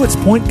Stewart's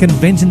Point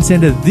Convention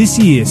Centre this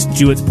year,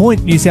 Stewart's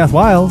Point, New South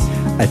Wales.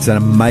 It's an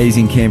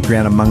amazing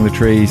campground among the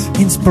trees.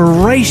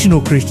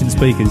 Inspirational Christian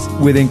speakers.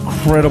 With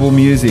incredible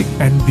music.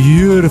 And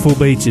beautiful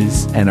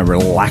beaches. And a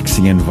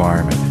relaxing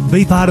environment.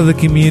 Be part of the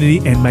community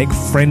and make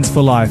friends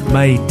for life.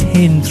 May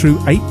 10 through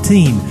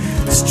 18.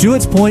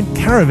 Stewart's Point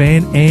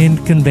Caravan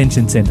and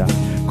Convention Centre.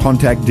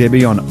 Contact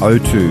Debbie on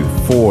 02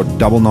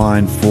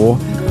 4994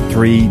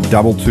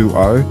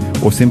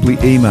 3220 or simply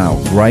email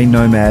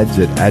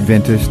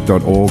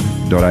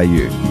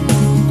greynomads@adventist.org.au.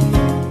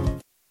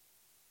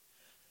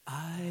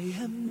 I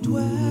am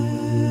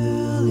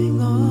dwelling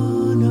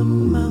on a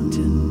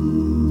mountain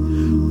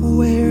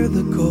where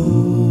the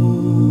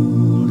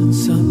golden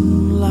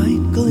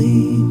sunlight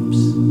gleams,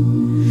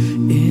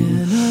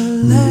 in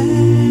a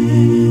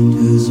land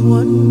whose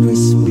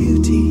wondrous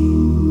beauty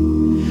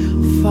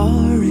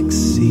far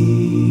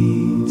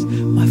exceeds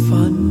my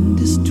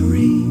fondest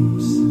dreams.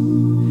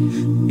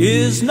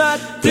 Is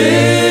not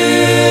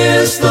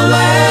this the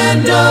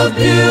land of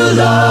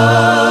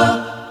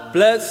Beulah?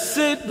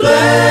 Blessed,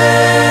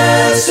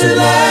 blessed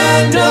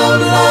land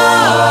of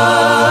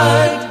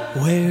light,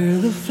 where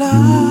the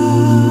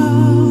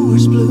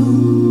flowers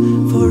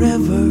bloom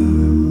forever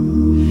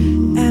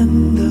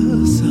and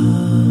the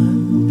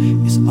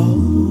sun is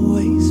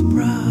always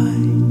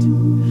bright.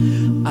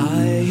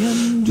 I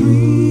am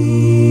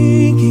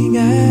drinking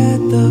at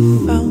the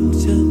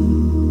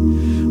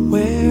fountain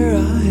where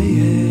I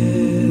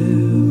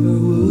ever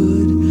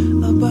would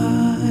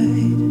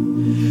abide,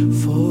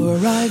 for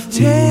I've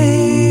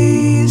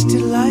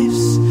tasted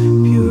life's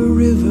pure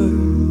river,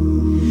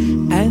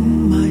 and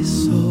my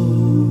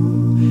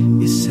soul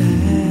is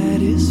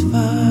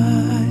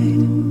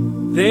satisfied.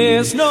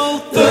 There's no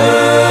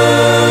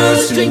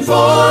thirsting for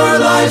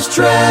life's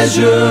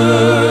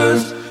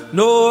treasures,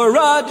 nor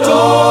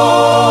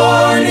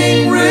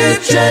adorning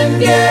rich and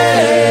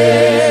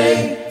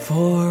gay,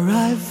 for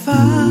I've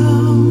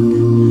found